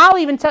 And I'll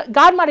even tell,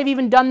 God might have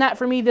even done that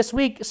for me this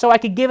week so I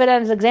could give it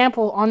as an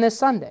example on this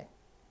Sunday.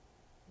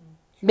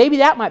 Maybe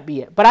that might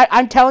be it. But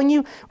I'm telling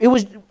you,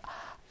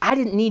 I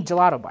didn't need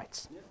gelato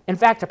bites. In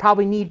fact, I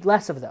probably need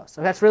less of those.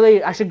 So that's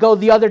really, I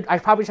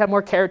probably should have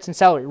more carrots and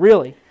celery,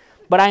 really.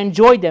 But I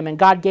enjoyed them and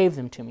God gave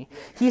them to me.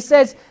 He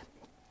says,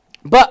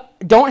 but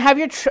don't have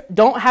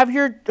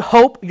your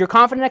hope, your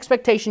confident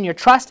expectation, your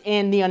trust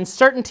in the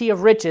uncertainty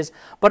of riches,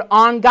 but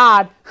on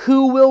God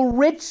who will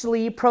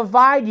richly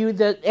provide you.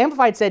 The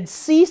Amplified said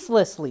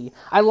ceaselessly.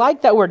 I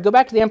like that word. Go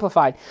back to the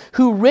Amplified.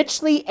 Who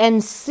richly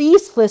and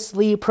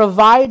ceaselessly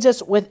provides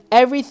us with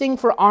everything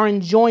for our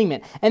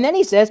enjoyment. And then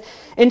he says,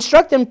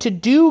 instruct them to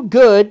do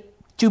good,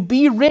 to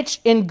be rich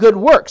in good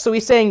works. So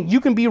he's saying you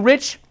can be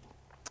rich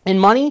in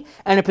money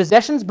and in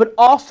possessions, but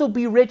also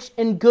be rich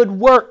in good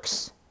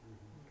works.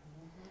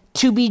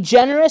 To be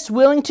generous,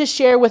 willing to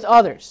share with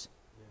others.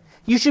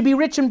 You should be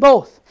rich in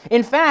both.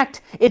 In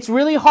fact, it's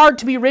really hard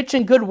to be rich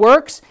in good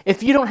works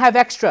if you don't have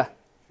extra.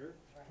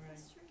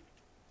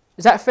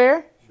 Is that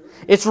fair?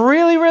 It's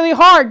really, really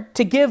hard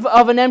to give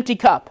of an empty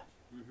cup.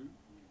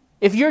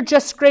 If you're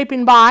just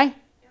scraping by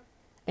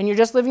and you're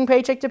just living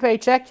paycheck to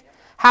paycheck,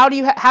 how do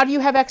you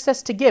have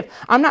excess to give?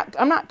 I'm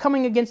not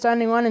coming against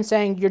anyone and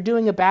saying you're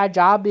doing a bad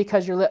job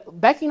because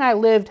Becky and I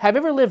have you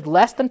ever lived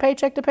less than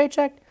paycheck to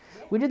paycheck?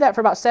 We did that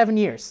for about 7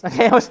 years.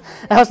 Okay, that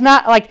was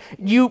not like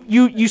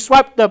you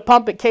swipe the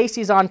pump at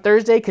Casey's on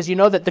Thursday because you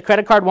know that the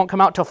credit card won't come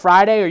out till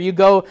Friday, or you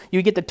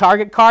get the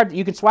Target card,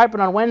 you can swipe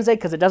it on Wednesday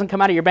because it doesn't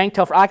come out of your bank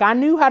till Friday. Like, I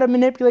knew how to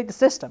manipulate the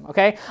system.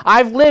 Okay,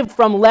 I've lived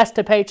from less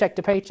to paycheck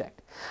to paycheck.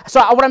 So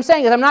what I'm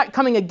saying is I'm not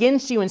coming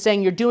against you and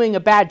saying you're doing a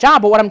bad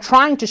job, but what I'm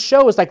trying to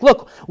show is like,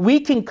 look, we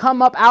can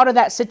come up out of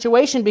that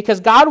situation because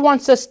God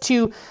wants us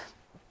to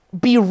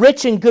be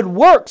rich in good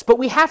works, but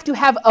we have to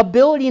have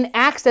ability and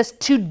access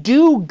to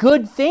do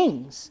good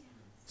things.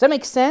 Does that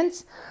make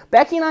sense?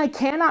 Becky and I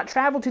cannot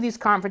travel to these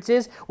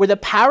conferences where the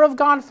power of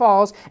God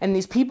falls and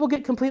these people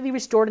get completely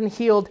restored and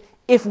healed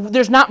if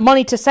there's not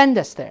money to send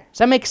us there. Does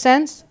that make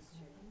sense?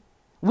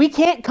 We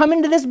can't come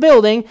into this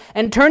building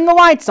and turn the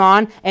lights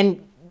on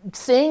and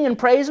sing and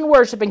praise and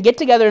worship and get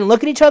together and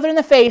look at each other in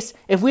the face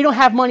if we don't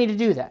have money to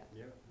do that.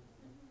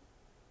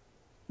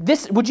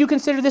 Would you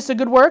consider this a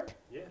good work?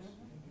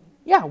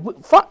 Yeah,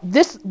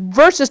 this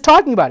verse is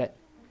talking about it.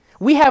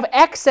 We have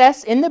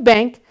excess in the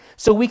bank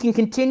so we can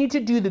continue to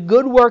do the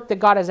good work that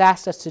God has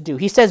asked us to do.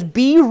 He says,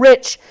 be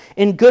rich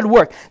in good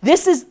work.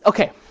 This is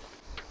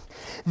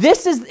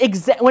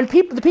when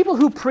the people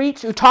who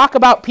preach, who talk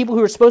about people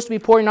who are supposed to be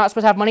poor and not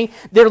supposed to have money,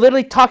 they're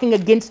literally talking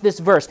against this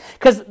verse.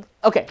 Because,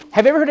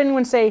 have you ever heard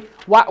anyone say,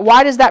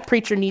 why does that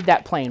preacher need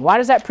that plane? Why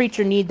does that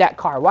preacher need that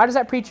car? Why does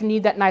that preacher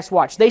need that nice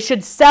watch? They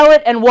should sell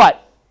it and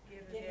what?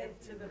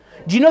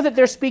 Do you know that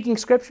they're speaking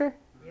Scripture?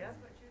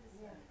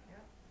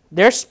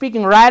 They're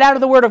speaking right out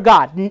of the Word of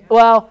God.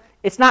 Well,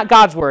 it's not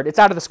God's Word. It's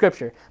out of the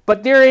Scripture.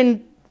 But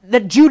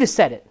that Judas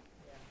said it.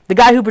 The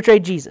guy who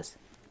betrayed Jesus.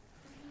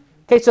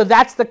 Okay, so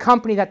that's the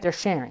company that they're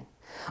sharing.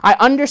 I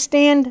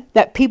understand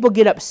that people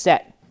get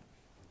upset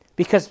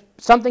because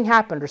something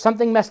happened or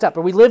something messed up,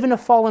 or we live in a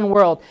fallen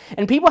world,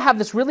 and people have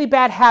this really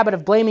bad habit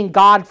of blaming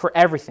God for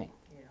everything.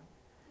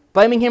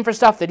 Blaming him for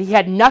stuff that he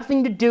had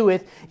nothing to do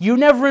with. You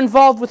never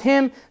involved with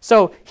him,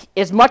 so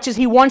as much as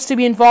he wants to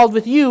be involved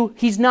with you,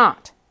 he's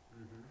not.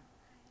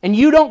 And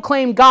you don't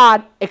claim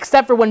God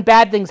except for when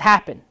bad things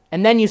happen.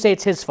 And then you say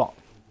it's his fault.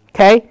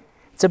 Okay?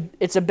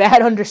 It's a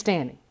bad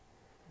understanding.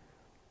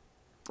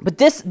 But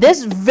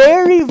this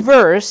very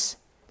verse,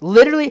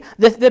 literally,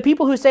 the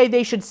people who say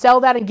they should sell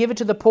that and give it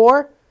to the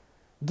poor,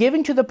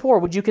 giving to the poor,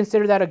 would you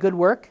consider that a good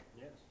work?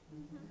 Yes.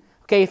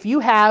 Okay, if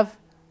you have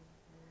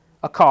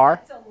a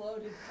car. That's a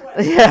loaded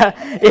question.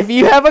 Yeah, if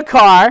you have a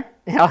car,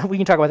 we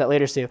can talk about that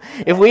later, Sue.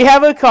 If we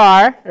have a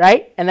car,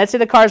 right, and let's say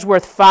the car's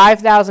worth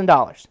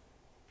 $5,000.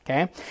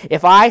 Okay?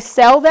 If I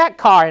sell that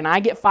car and I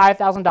get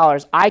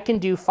 $5,000, I can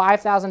do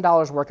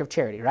 $5,000 worth of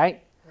charity,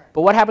 right?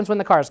 But what happens when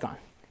the car's gone?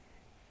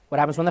 What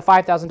happens when the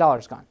 $5,000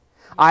 is gone?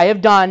 I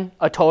have done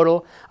a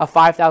total of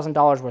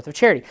 $5,000 worth of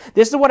charity.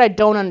 This is what I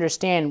don't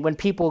understand when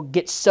people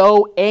get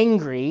so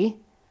angry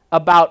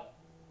about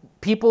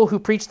people who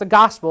preach the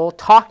gospel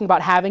talking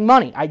about having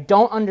money. I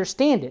don't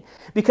understand it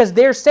because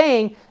they're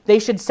saying they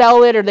should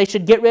sell it or they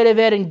should get rid of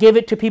it and give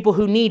it to people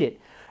who need it.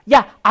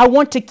 Yeah, I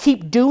want to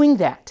keep doing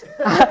that.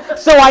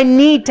 So I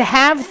need to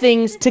have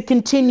things to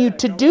continue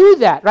to do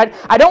that, right?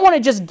 I don't want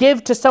to just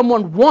give to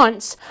someone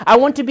once. I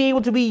want to be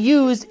able to be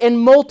used in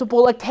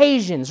multiple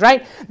occasions,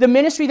 right? The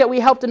ministry that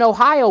we helped in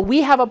Ohio,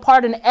 we have a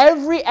part in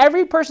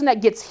every person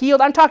that gets healed.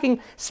 I'm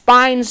talking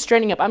spines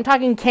straightening up. I'm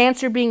talking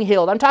cancer being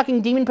healed. I'm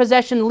talking demon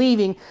possession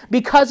leaving.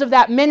 Because of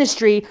that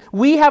ministry,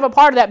 we have a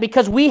part of that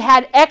because we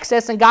had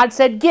excess and God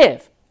said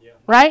give,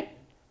 right?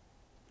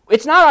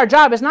 It's not our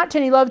job. It's not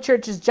Tenney Love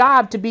Church's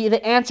job to be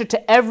the answer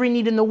to every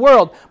need in the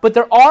world. But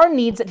there are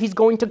needs that he's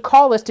going to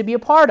call us to be a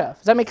part of.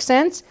 Does that make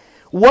sense?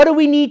 What do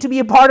we need to be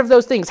a part of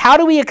those things? How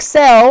do we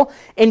excel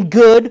in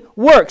good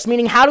works?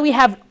 Meaning, how do we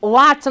have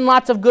lots and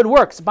lots of good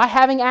works? By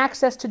having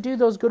access to do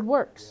those good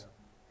works.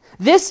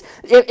 This,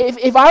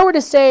 if I were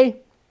to say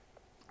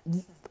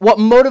what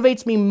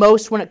motivates me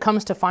most when it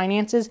comes to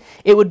finances,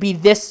 it would be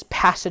this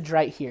passage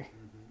right here.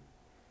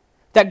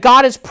 That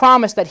God has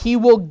promised that he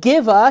will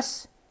give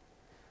us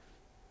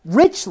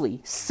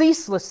richly,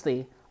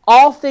 ceaselessly,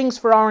 all things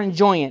for our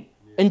enjoyment.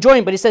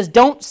 But he says,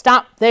 don't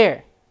stop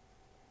there.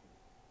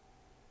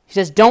 He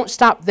says, don't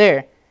stop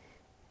there.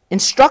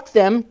 Instruct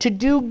them to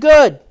do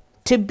good,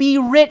 to be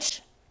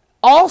rich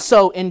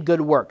also in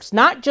good works.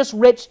 Not just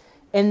rich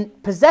in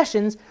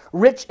possessions,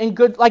 rich in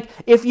good. Like,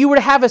 if you were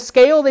to have a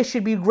scale, they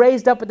should be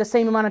raised up at the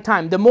same amount of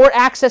time. The more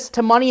access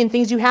to money and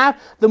things you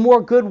have, the more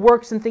good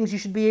works and things you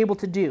should be able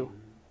to do.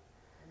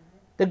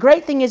 The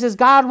great thing is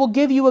God will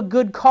give you a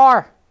good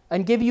car,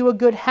 and give you a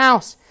good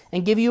house,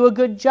 and give you a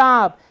good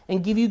job,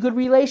 and give you good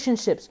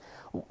relationships.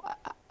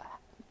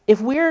 If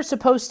we're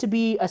supposed to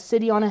be a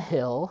city on a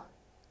hill,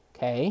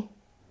 okay,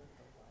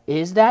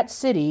 is that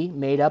city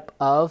made up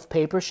of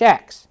paper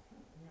shacks?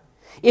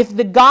 If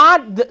the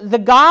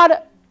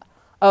God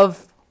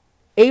of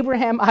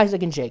Abraham,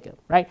 Isaac, and Jacob,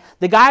 right,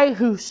 the guy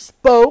who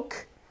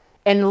spoke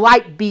and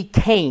light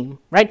became,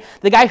 right,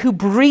 the guy who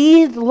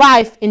breathed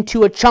life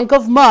into a chunk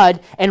of mud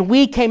and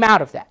we came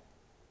out of that,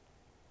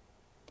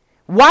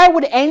 why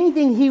would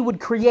anything he would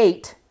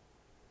create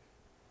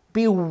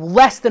be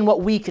less than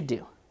what we could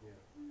do?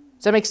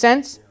 Does that make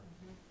sense?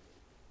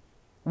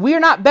 We're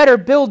not better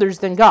builders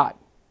than God.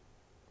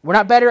 We're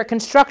not better at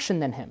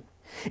construction than him.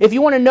 If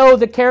you want to know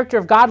the character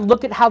of God,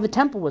 look at how the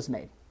temple was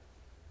made.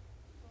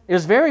 It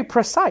was very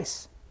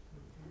precise.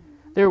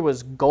 There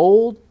was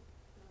gold,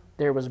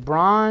 there was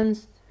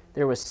bronze,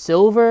 there was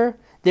silver,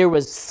 there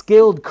was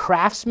skilled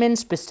craftsmen,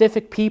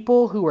 specific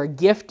people who were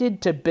gifted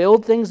to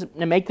build things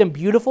and make them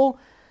beautiful.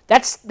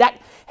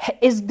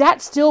 Is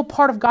that still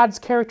part of God's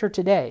character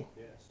today?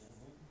 Yes.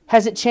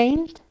 Has it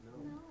changed?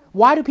 No.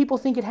 Why do people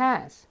think it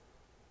has?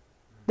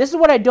 This is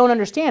what I don't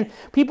understand.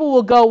 People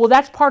will go, well,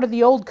 that's part of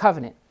the old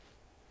covenant.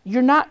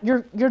 You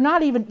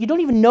don't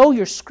even know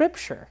your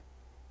scripture.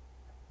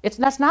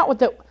 That's not what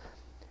the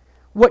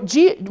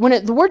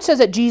word says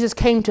that Jesus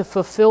came to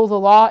fulfill the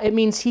law, it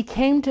means he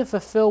came to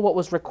fulfill what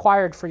was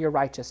required for your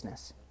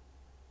righteousness.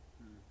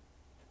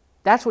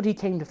 That's what he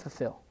came to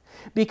fulfill.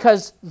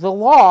 Because the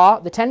law,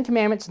 the 10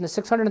 Commandments and the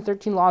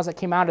 613 laws that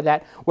came out of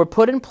that were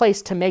put in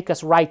place to make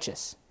us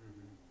righteous.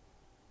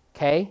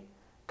 Okay?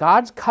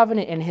 God's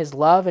covenant and his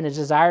love and his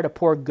desire to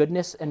pour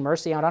goodness and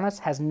mercy out on us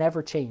has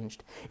never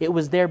changed. It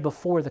was there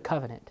before the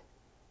covenant.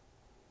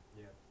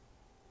 Yeah.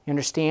 You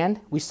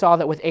understand? We saw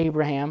that with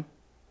Abraham.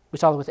 We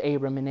saw that with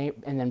Abram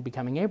and then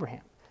becoming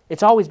Abraham.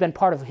 It's always been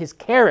part of his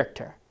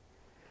character.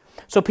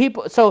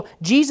 So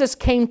Jesus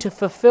came to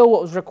fulfill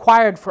what was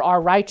required for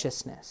our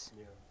righteousness.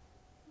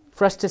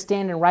 For us to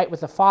stand and right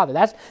with the Father.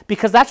 That's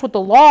what the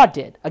law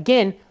did.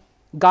 Again,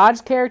 God's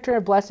character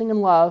of blessing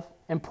and love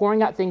and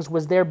pouring out things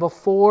was there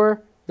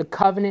before the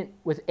covenant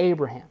with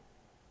Abraham.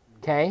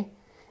 Okay?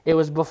 It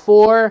was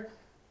before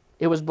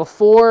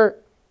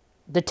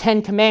the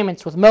 10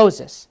 Commandments with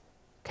Moses.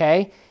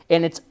 Okay?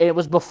 And it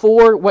was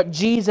before what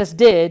Jesus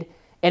did,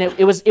 and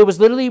it was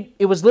literally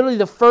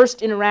the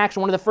first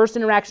interaction, one of the first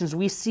interactions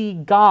we see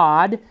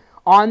God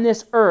on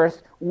this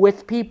earth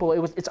with people.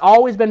 It's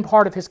always been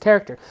part of his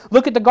character.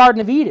 Look at the Garden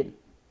of Eden.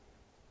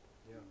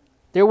 Yeah.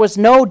 There was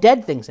no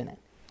dead things in it.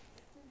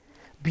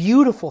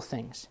 Beautiful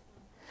things.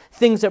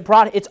 Things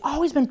that it's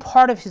always been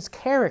part of his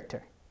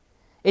character.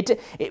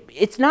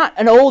 It's not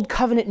an old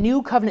covenant,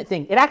 new covenant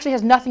thing. It actually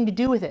has nothing to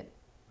do with it.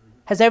 It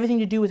has everything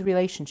to do with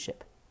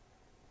relationship.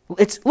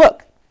 It's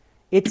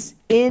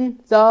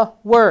in the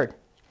Word.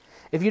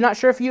 If you're not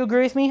sure if you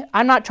agree with me,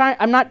 I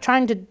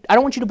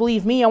don't want you to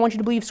believe me, I want you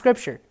to believe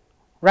Scripture.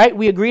 Right?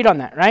 We agreed on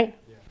that, right?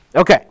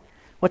 Yeah. Okay.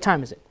 What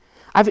time is it?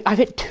 I've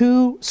hit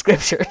 2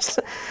 scriptures.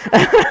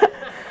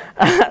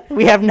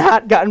 We have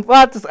not gotten.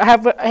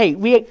 Hey,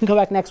 we can go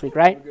back next week,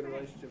 right?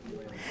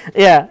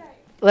 Yeah.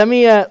 Let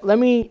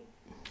me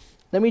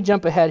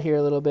jump ahead here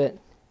a little bit.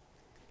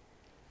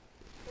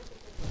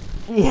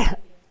 Yeah.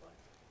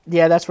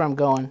 Yeah, that's where I'm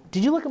going.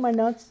 Did you look at my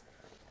notes?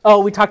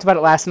 Oh, we talked about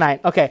it last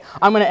night. Okay,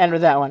 I'm going to end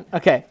with that one.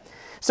 Okay,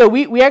 so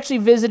we actually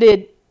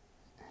visited.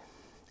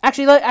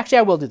 Actually,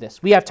 I will do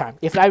this. We have time.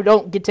 If I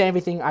don't get to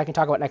everything, I can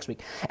talk about next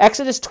week.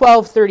 Exodus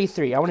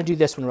 12:33. I want to do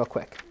this one real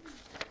quick.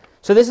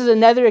 So this is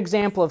another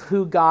example of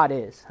who God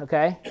is.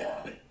 Okay.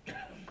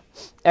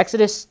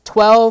 Exodus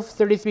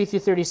 12:33 through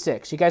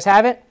 36. You guys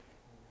have it?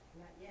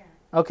 Not yet.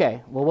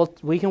 Okay. Well,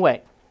 we can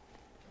wait.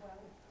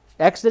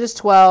 Exodus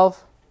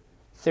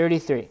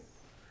 12:33.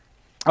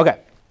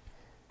 Okay.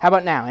 How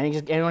about now?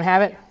 Anyone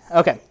have it?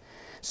 Okay.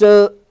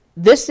 So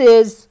this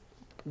is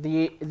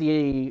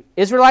the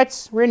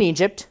Israelites were in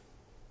Egypt.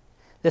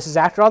 This is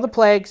after all the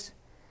plagues,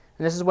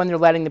 and this is when they're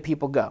letting the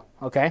people go.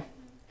 Okay.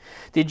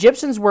 The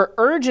Egyptians were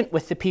urgent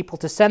with the people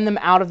to send them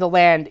out of the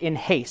land in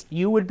haste.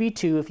 You would be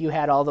too if you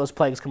had all those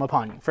plagues come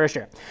upon you, for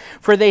sure.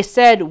 For they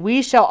said,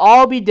 "We shall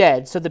all be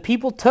dead." So the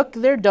people took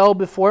their dough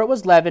before it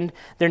was leavened,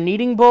 their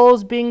kneading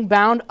bowls being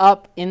bound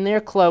up in their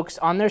cloaks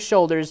on their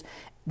shoulders.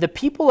 The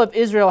people of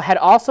Israel had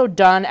also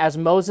done as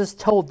Moses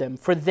told them,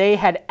 for they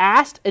had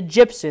asked the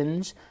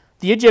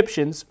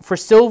Egyptians, for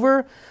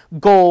silver,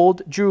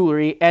 gold,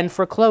 jewelry, and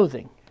for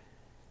clothing.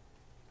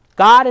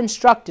 God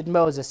instructed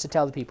Moses to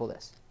tell the people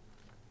this.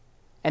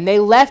 And they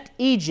left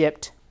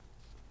Egypt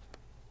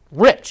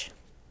rich.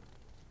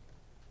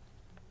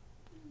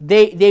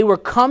 They were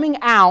coming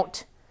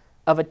out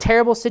of a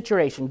terrible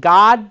situation.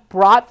 God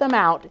brought them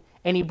out,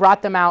 and he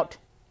brought them out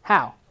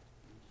how?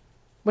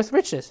 With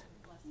riches.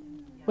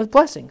 With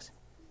blessings.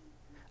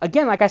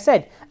 Again, like I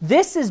said,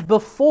 this is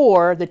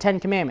before the Ten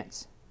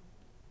Commandments.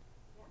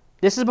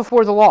 This is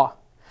before the law.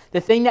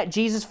 The thing that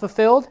Jesus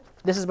fulfilled,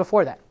 this is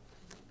before that.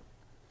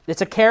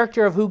 It's a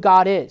character of who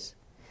God is.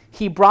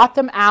 He brought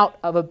them out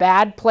of a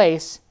bad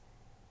place,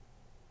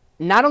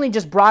 not only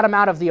just brought them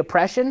out of the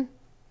oppression,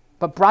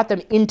 but brought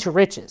them into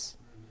riches.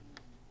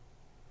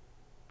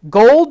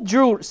 Gold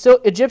drew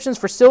Egyptians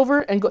for silver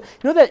and gold.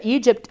 You know that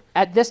Egypt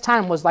at this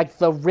time was like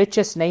the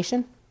richest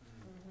nation?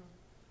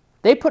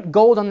 They put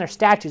gold on their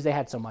statues, they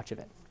had so much of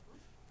it.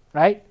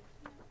 Right?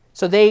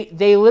 So they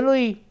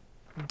literally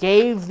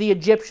gave the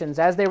Egyptians,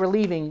 as they were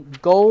leaving,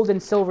 gold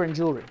and silver and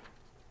jewelry.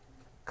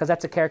 Because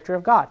that's a character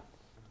of God.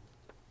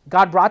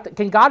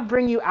 Can God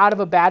bring you out of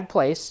a bad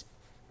place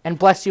and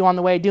bless you on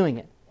the way doing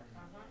it?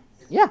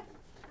 Yeah,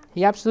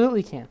 he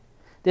absolutely can.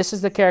 This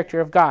is the character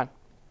of God.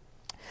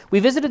 We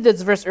visited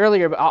this verse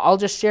earlier, but I'll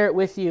just share it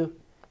with you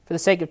for the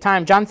sake of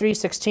time. John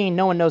 3:16,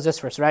 no one knows this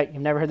verse, right?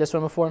 You've never heard this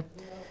one before? No.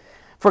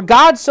 For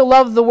God so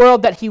loved the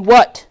world that he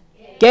what?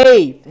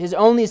 Gave his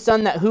only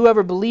Son, that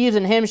whoever believes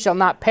in him shall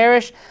not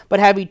perish, but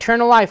have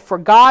eternal life. For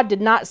God did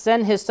not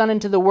send his Son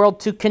into the world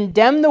to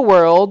condemn the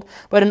world,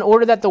 but in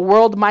order that the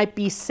world might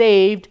be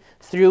saved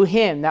through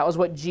him. That was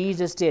what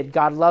Jesus did.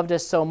 God loved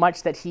us so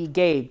much that he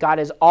gave. God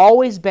has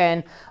always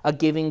been a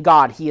giving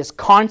God. He has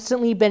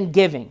constantly been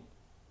giving.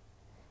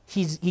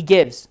 He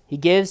gives. He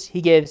gives, he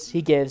gives,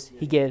 he gives,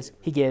 he gives,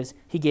 he gives,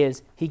 he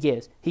gives, he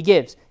gives, he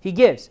gives, he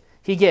gives,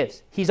 he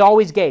gives. He's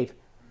always gave.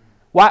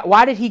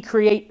 Why did he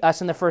create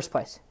us in the first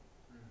place?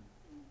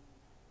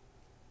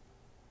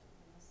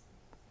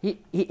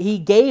 He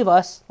gave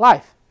us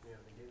life.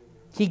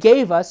 He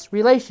gave us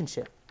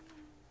relationship.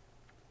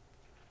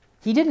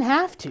 He didn't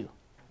have to,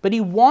 but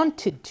he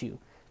wanted to,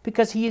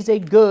 because he is a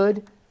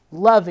good,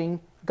 loving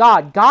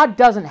God. God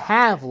doesn't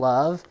have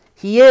love.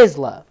 He is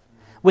love.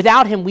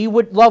 Without him,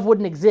 love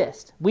wouldn't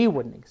exist. We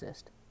wouldn't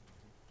exist.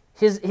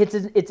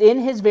 It's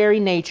in his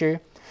very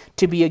nature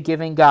to be a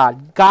giving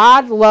God.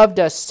 God loved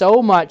us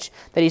so much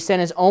that he sent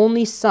his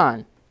only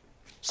Son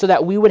so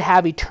that we would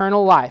have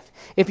eternal life.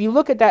 If you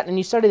look at that and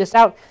you study this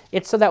out,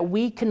 it's so that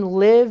we can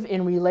live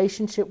in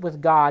relationship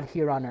with God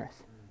here on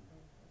earth.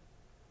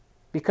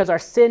 Because our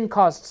sin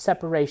caused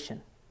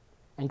separation,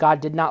 and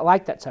God did not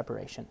like that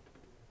separation.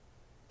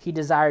 He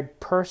desired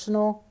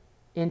personal,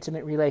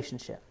 intimate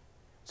relationship.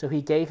 So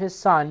he gave his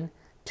Son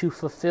to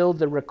fulfill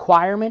the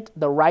requirement,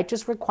 the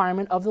righteous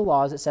requirement of the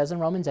law, as it says in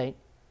Romans 8.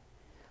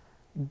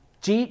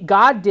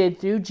 God did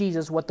through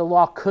Jesus what the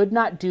law could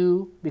not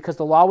do because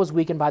the law was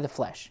weakened by the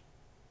flesh.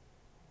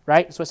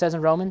 Right? That's what it says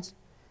in Romans.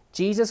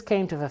 Jesus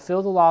came to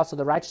fulfill the law so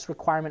the righteous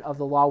requirement of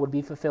the law would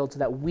be fulfilled so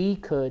that we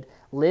could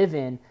live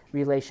in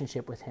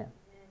relationship with him.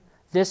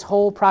 This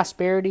whole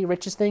prosperity,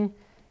 riches thing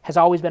has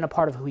always been a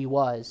part of who he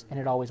was, and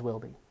it always will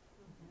be.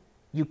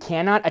 You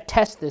cannot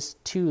attest this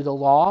to the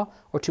law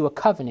or to a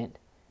covenant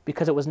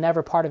because it was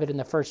never part of it in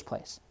the first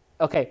place.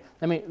 Okay,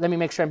 let me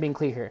make sure I'm being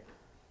clear here.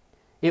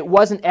 It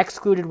wasn't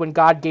excluded when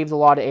God gave the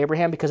law to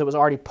Abraham because it was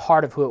already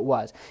part of who it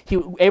was.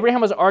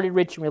 Abraham was already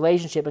rich in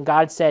relationship, and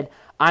God said,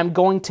 I'm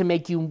going to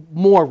make you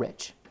more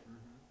rich.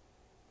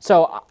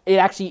 So it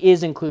actually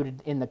is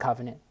included in the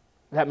covenant.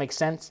 That makes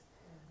sense?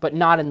 But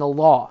not in the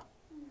law.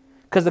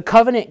 Because the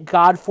covenant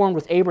God formed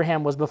with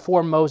Abraham was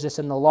before Moses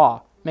and the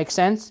law. Make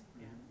sense?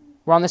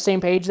 We're on the same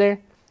page there?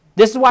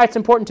 This is why it's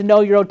important to know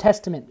your Old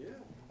Testament.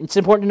 It's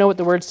important to know what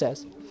the Word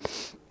says.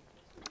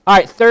 All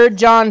right, 3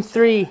 John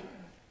 3.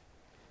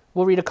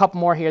 We'll read a couple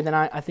more here, then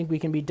I think we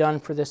can be done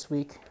for this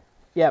week.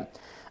 Yeah.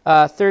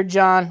 3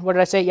 John, what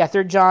did I say? Yeah,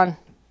 3 John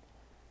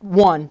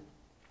 1.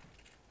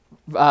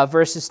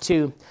 verses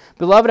 2.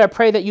 Beloved, I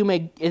pray that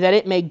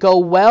it may go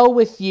well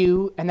with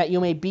you and that you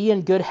may be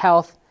in good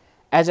health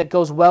as it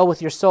goes well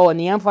with your soul. In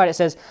the Amplified it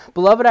says,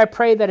 Beloved, I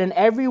pray that in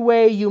every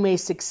way you may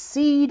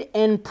succeed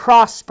and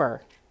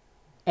prosper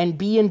and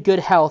be in good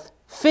health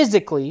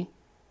physically,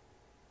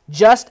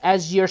 just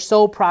as your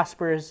soul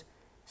prospers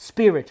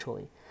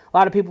spiritually. A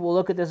lot of people will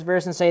look at this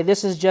verse and say,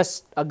 this is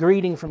just a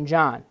greeting from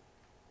John.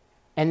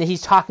 And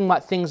he's talking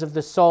about things of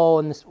the soul.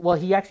 And this, well,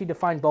 he actually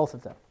defined both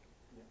of them.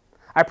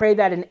 I pray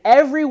that in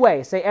every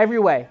way, say every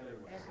way,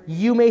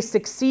 you may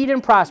succeed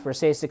and prosper.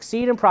 Say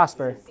succeed and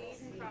prosper.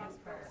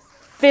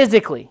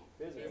 Physically.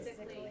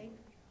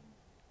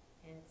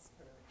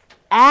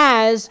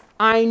 As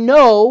I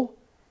know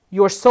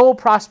your soul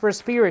prospers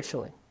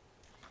spiritually.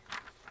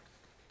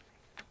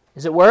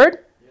 Is it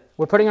word?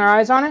 We're putting our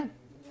eyes on it?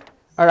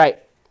 All right.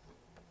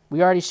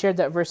 We already shared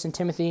that verse in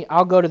Timothy.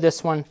 I'll go to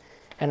this one,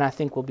 and I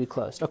think we'll be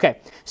closed. Okay.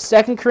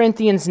 2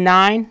 Corinthians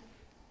 9.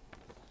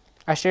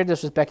 I shared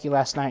this with Becky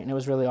last night, and it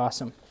was really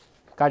awesome.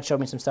 God showed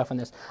me some stuff on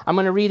this. I'm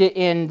going to read it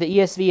in the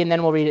ESV, and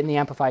then we'll read it in the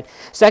Amplified.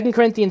 2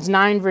 Corinthians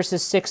 9,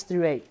 verses 6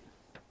 through 8.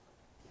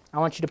 I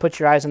want you to put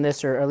your eyes on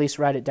this, or at least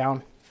write it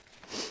down.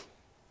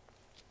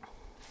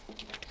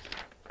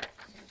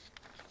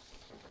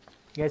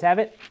 You guys have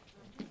it?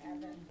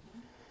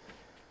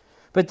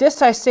 But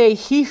this I say,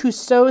 he who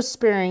sows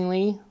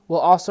sparingly will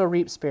also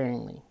reap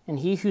sparingly, and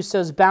he who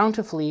sows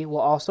bountifully will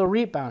also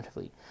reap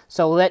bountifully.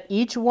 So let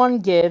each one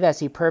give as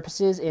he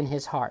purposes in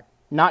his heart,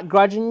 not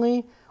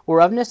grudgingly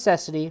or of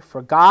necessity,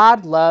 for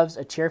God loves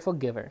a cheerful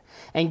giver.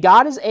 And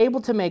God is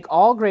able to make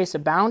all grace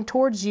abound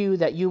towards you,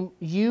 that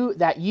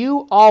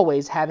you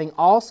always, having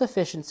all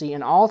sufficiency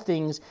in all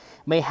things,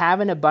 may have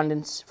an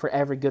abundance for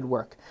every good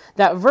work.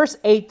 That verse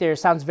 8 there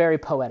sounds very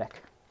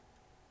poetic,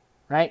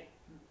 right?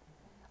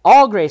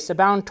 All grace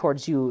abound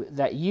towards you,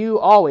 that you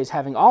always,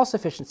 having all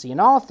sufficiency in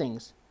all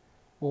things.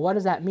 Well, what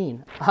does that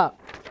mean?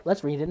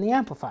 Let's read it in the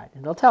Amplified,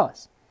 and it'll tell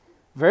us.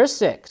 Verse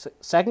 6,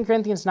 2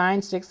 Corinthians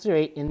 9, 6 through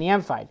 8 in the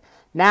Amplified.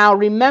 Now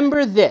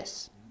remember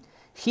this,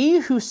 he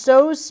who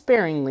sows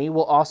sparingly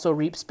will also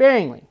reap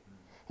sparingly,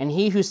 and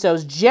he who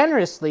sows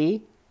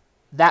generously,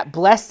 that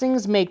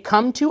blessings may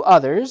come to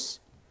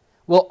others,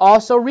 will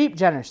also reap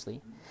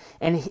generously,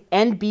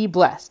 and be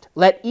blessed.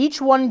 Let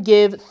each one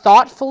give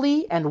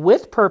thoughtfully and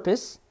with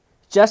purpose,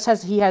 just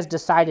as he has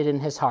decided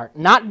in his heart,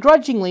 not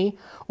grudgingly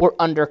or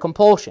under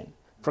compulsion.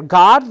 For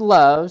God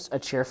loves a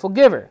cheerful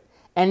giver,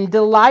 and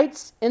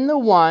delights in the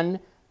one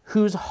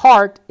whose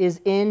heart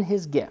is in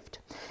his gift.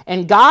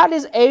 And God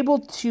is able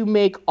to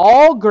make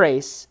all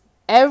grace,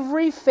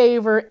 every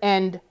favor,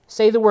 and,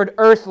 say the word,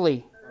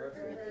 earthly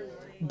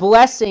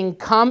blessing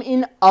come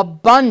in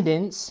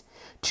abundance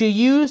to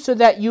you, so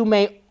that you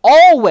may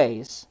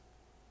always,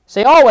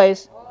 say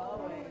always,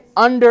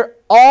 under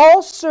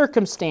all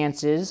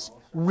circumstances,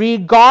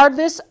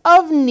 regardless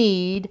of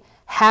need,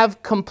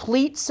 have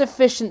complete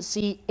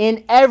sufficiency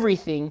in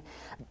everything,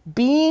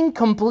 being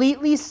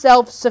completely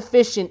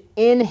self-sufficient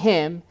in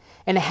him,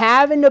 and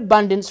have an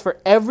abundance for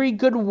every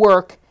good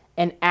work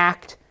and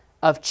act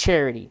of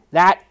charity.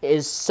 That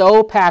is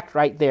so packed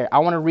right there. I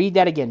want to read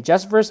that again,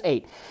 just verse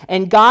 8.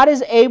 And God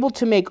is able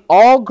to make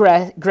all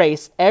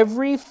grace,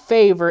 every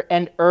favor,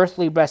 and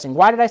earthly blessing.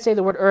 Why did I say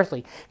the word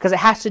earthly? Because it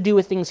has to do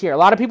with things here. A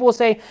lot of people will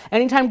say,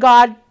 anytime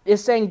God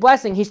is saying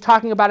blessing, he's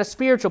talking about a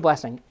spiritual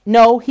blessing.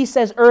 No, he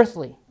says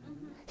earthly.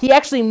 He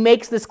actually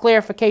makes this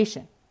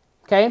clarification.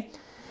 Okay?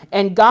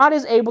 And God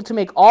is able to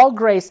make all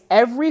grace,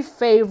 every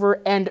favor,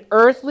 and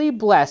earthly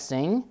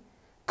blessing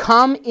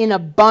come in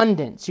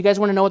abundance. You guys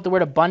want to know what the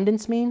word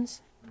abundance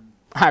means?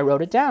 I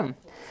wrote it down.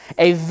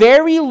 A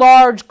very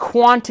large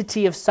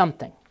quantity of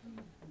something.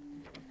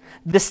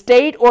 The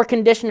state or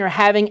condition of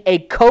having a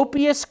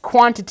copious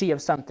quantity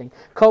of something.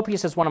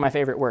 Copious is one of my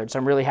favorite words.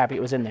 I'm really happy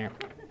it was in there.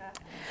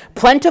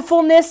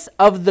 Plentifulness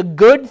of the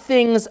good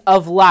things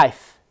of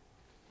life.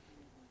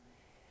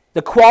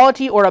 The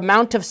quality or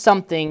amount of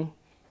something,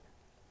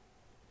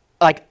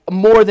 like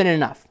more than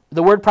enough.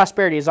 The word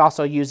prosperity is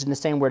also used in the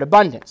same word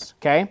abundance,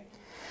 okay?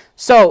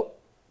 So,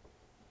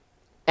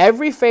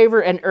 every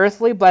favor and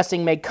earthly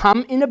blessing may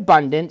come in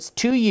abundance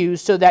to you,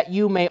 so that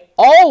you may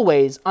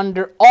always,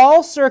 under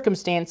all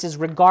circumstances,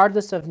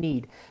 regardless of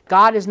need.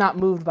 God is not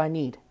moved by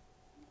need.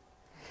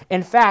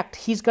 In fact,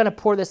 he's going to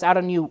pour this out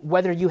on you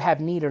whether you have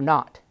need or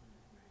not.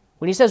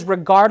 When he says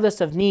regardless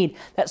of need,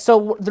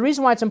 so the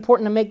reason why it's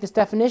important to make this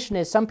definition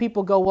is some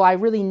people go, well, I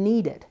really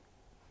need it.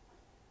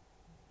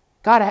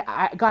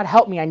 God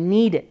help me, I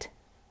need it.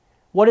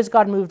 What is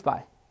God moved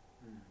by?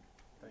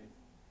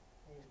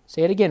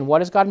 Say it again.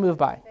 What is God moved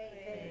by?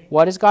 Faith.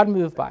 What is God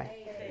moved by?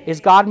 Faith. Is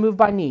God moved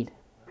by need?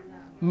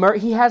 No.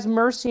 He has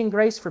mercy and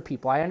grace for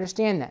people. I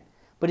understand that.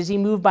 But is he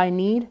moved by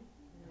need?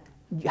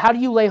 No. How do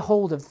you lay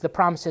hold of the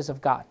promises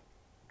of God?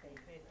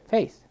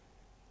 Faith.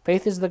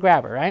 Faith is the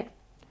grabber, right?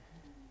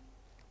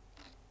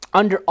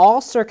 Under all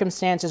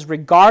circumstances,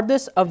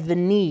 regardless of the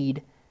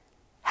need,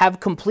 have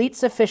complete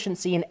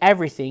sufficiency in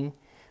everything,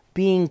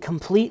 being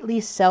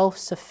completely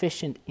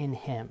self-sufficient in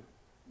him.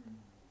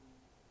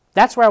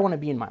 That's where I want to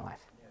be in my life.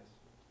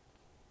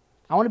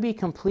 I want to be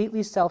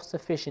completely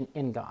self-sufficient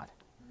in God.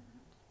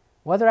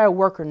 Whether I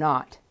work or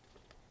not,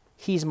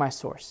 He's my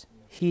source.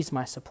 He's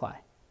my supply.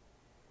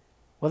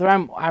 Whether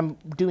I'm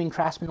doing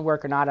craftsman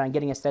work or not, and I'm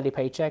getting a steady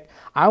paycheck,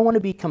 I want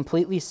to be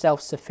completely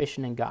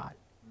self-sufficient in God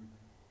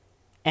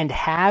and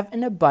have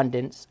an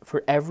abundance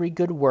for every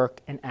good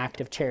work and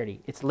act of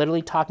charity. It's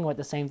literally talking about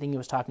the same thing he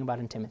was talking about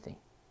in Timothy.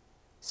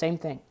 Same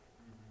thing.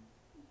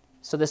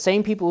 So the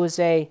same people who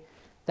say,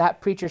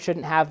 that preacher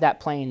shouldn't have that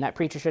plane, that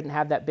preacher shouldn't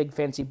have that big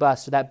fancy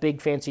bus, or that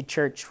big fancy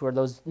church or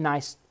those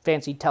nice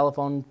fancy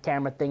telephone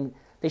camera thing,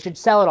 they should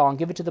sell it all and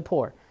give it to the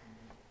poor.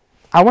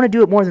 I want to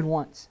do it more than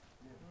once.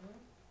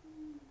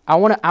 I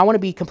want to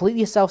be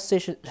completely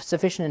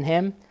self-sufficient in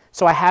Him,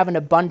 so I have an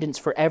abundance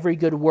for every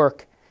good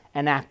work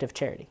and act of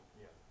charity.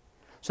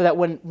 So that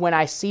when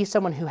I see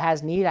someone who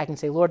has need, I can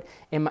say, Lord,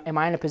 am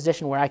I in a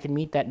position where I can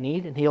meet that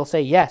need? And He'll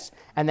say yes.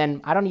 And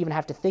then I don't even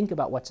have to think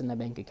about what's in the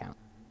bank account.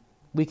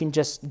 We can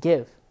just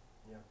give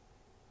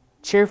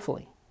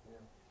cheerfully,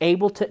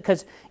 able to,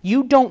 because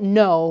you don't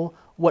know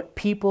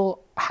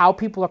how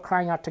people are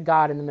crying out to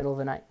God in the middle of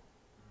the night.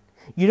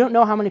 You don't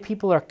know how many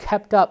people are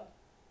kept up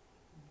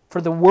for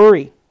the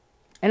worry.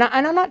 And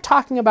I'm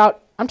talking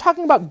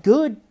about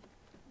good,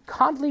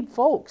 godly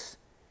folks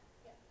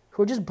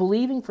who are just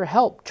believing for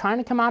help, trying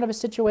to come out of a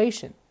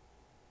situation.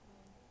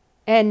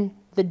 And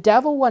the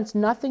devil wants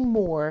nothing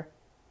more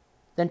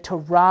than to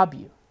rob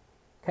you,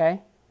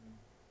 okay?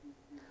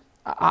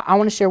 I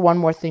want to share one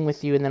more thing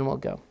with you, and then we'll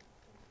go.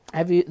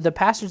 The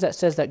passage that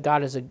says that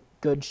God is a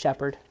good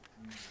shepherd,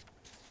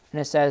 and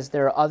it says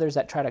there are others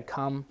that try to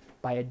come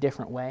by a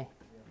different way,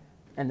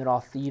 and they're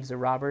all thieves or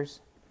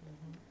robbers.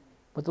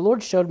 What the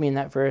Lord showed me in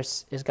that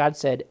verse is God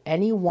said,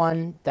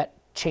 anyone that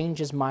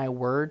changes my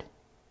word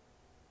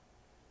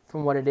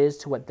from what it is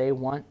to what they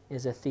want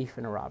is a thief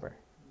and a robber.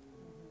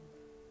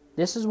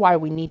 This is why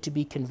we need to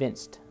be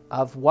convinced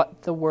of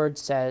what the word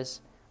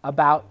says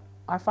about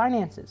our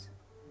finances,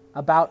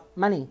 about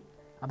money,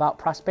 about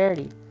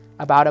prosperity,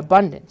 about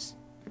abundance.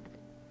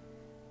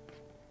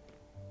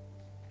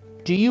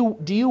 Do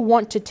you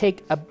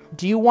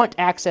want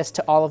access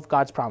to all of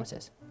God's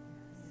promises?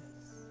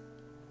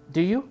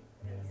 Do you?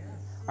 Yes.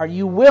 Are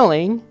you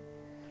willing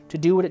to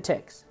do what it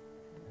takes?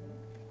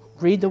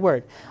 Read the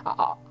word.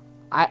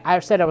 I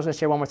said I was going to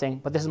share one more thing,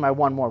 but this is my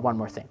one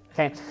more thing.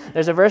 Okay?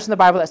 There's a verse in the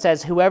Bible that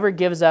says, whoever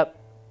gives up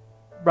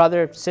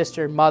brother,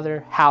 sister,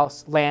 mother,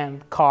 house,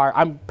 land, car,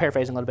 I'm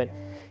paraphrasing a little bit.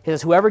 He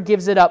says, whoever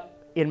gives it up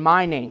in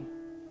my name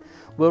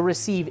will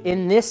receive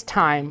in this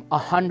time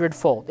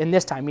 100-fold. In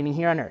this time, meaning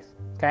here on earth.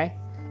 Okay?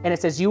 And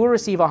it says, you will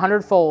receive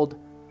 100-fold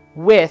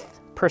with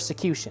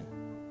persecution.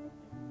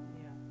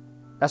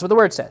 That's what the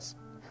word says.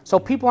 So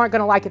people aren't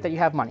going to like it that you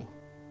have money.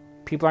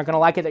 People aren't going to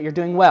like it that you're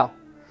doing well.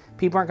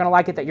 People aren't going to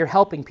like it that you're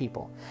helping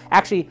people.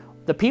 Actually,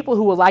 the people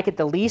who will like it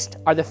the least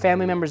are the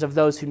family members of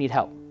those who need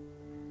help,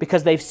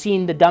 because they've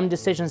seen the dumb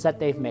decisions that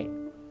they've made.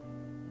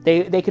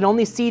 They can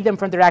only see them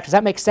from their actions. Does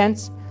that make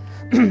sense?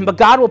 But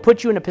God will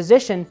put you in a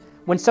position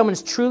when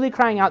someone's truly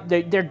crying out,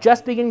 they're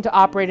just beginning to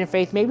operate in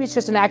faith. Maybe it's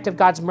just an act of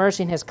God's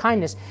mercy and His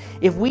kindness.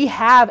 If we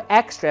have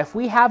extra, if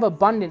we have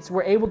abundance,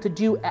 we're able to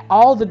do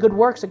all the good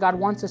works that God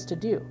wants us to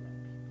do.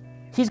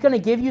 He's going to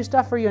give you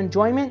stuff for your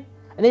enjoyment,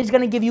 and then He's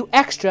going to give you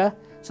extra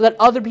so that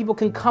other people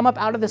can come up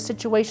out of the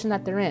situation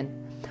that they're in.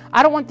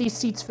 I don't want these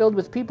seats filled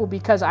with people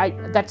because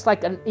that's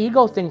like an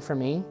ego thing for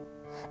me.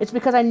 It's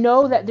because I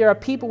know that there are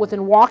people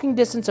within walking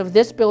distance of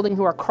this building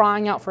who are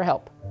crying out for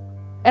help.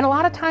 And a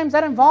lot of times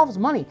that involves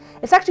money.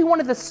 It's actually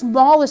one of the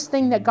smallest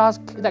things that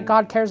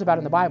God cares about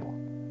in the Bible.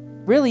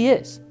 Really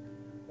is.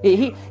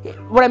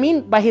 What I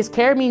mean by His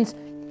care means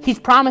He's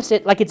promised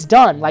it like it's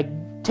done. Like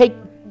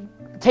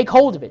take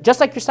hold of it. Just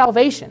like your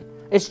salvation.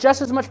 It's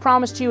just as much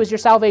promised to you as your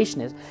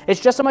salvation is. It's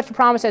just as much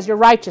promise as your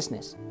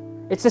righteousness.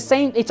 It's the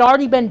same. It's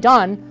already been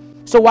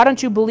done. So why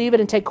don't you believe it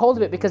and take hold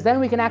of it? Because then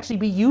we can actually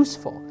be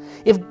useful.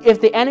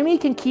 If the enemy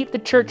can keep the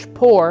church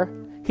poor,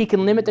 he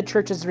can limit the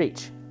church's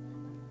reach.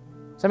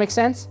 Does that make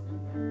sense?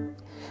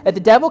 If the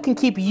devil can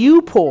keep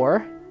you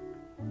poor,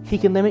 he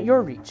can limit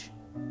your reach.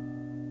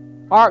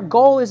 Our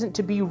goal isn't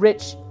to be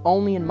rich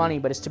only in money,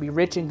 but it's to be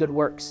rich in good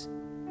works.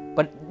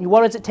 But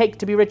what does it take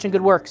to be rich in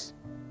good works?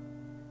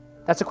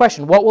 That's the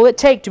question. What will it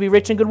take to be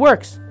rich in good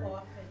works?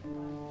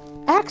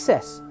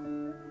 Access.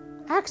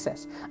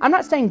 I'm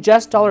not saying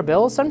just dollar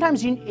bills.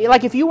 Sometimes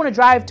if you want to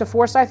drive to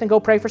Forsyth and go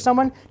pray for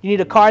someone, you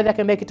need a car that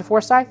can make it to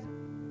Forsyth?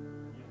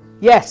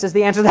 Yes, is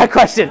the answer to that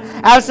question.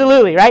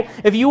 Absolutely, right?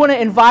 If you want to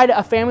invite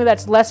a family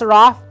that's lesser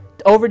off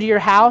over to your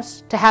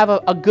house to have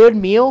a good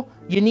meal,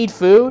 you need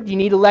food, you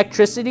need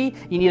electricity,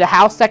 you need a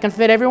house that can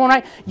fit everyone,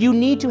 right? You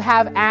need to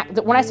have,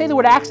 when I say the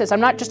word access,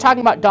 I'm not just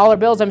talking about dollar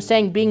bills, I'm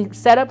saying being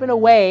set up in a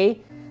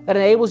way that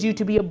enables you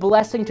to be a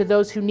blessing to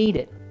those who need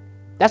it.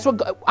 That's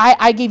what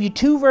I gave you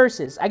 2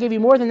 verses. I gave you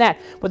more than that.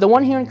 But the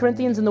one here in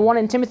Corinthians and the one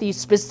in Timothy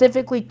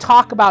specifically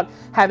talk about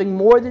having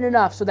more than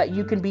enough so that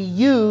you can be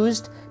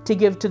used to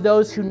give to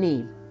those who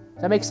need.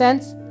 Does that make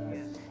sense?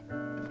 Yes.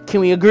 Can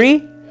we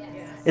agree?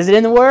 Yes. Is it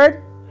in the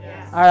Word?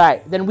 Yes. All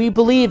right. Then we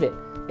believe it.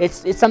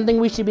 It's something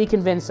we should be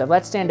convinced of.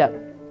 Let's stand up.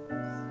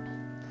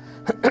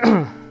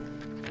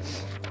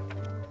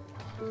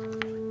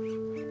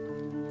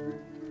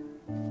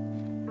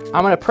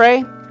 I'm going to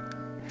pray.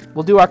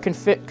 We'll do our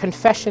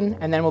confession,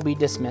 and then we'll be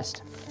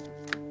dismissed.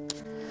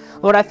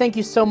 Lord, I thank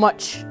you so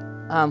much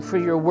for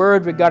your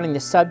word regarding the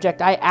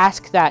subject. I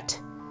ask that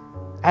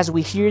as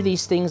we hear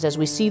these things, as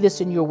we see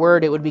this in your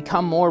word, it would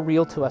become more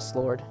real to us,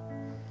 Lord.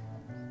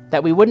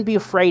 That we wouldn't be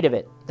afraid of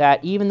it.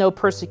 That even though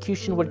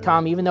persecution would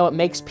come, even though it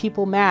makes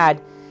people mad,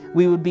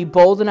 we would be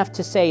bold enough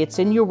to say, it's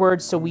in your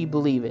word, so we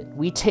believe it.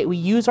 We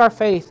use our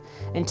faith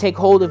and take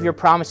hold of your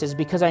promises,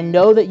 because I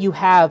know that you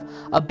have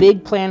a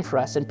big plan for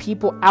us, and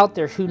people out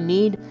there who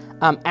need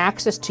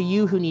access to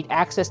you, who need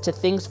access to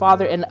things,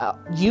 Father, and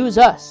use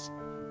us.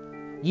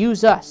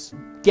 Use us.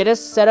 Get us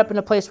set up in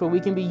a place where we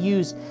can be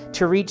used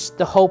to reach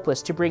the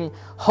hopeless, to bring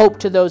hope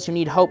to those who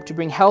need hope, to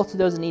bring health to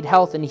those who need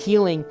health, and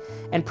healing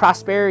and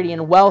prosperity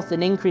and wealth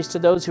and increase to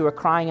those who are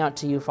crying out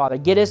to you, Father.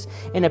 Get us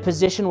in a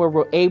position where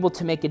we're able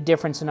to make a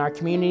difference in our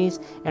communities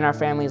and our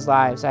families'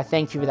 lives. I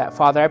thank you for that,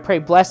 Father. I pray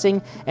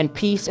blessing and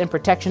peace and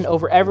protection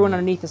over everyone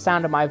underneath the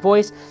sound of my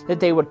voice, that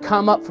they would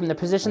come up from the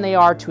position they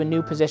are to a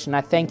new position. I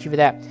thank you for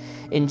that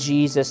in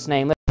Jesus'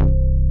 name.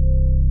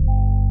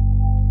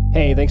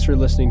 Hey, thanks for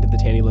listening to the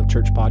Tanny Love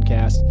Church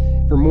podcast.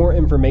 For more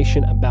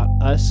information about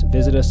us,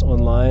 visit us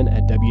online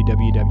at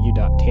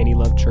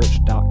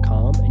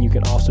www.tannylovechurch.com, and you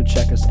can also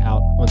check us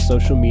out on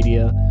social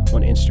media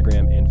on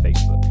Instagram and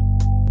Facebook.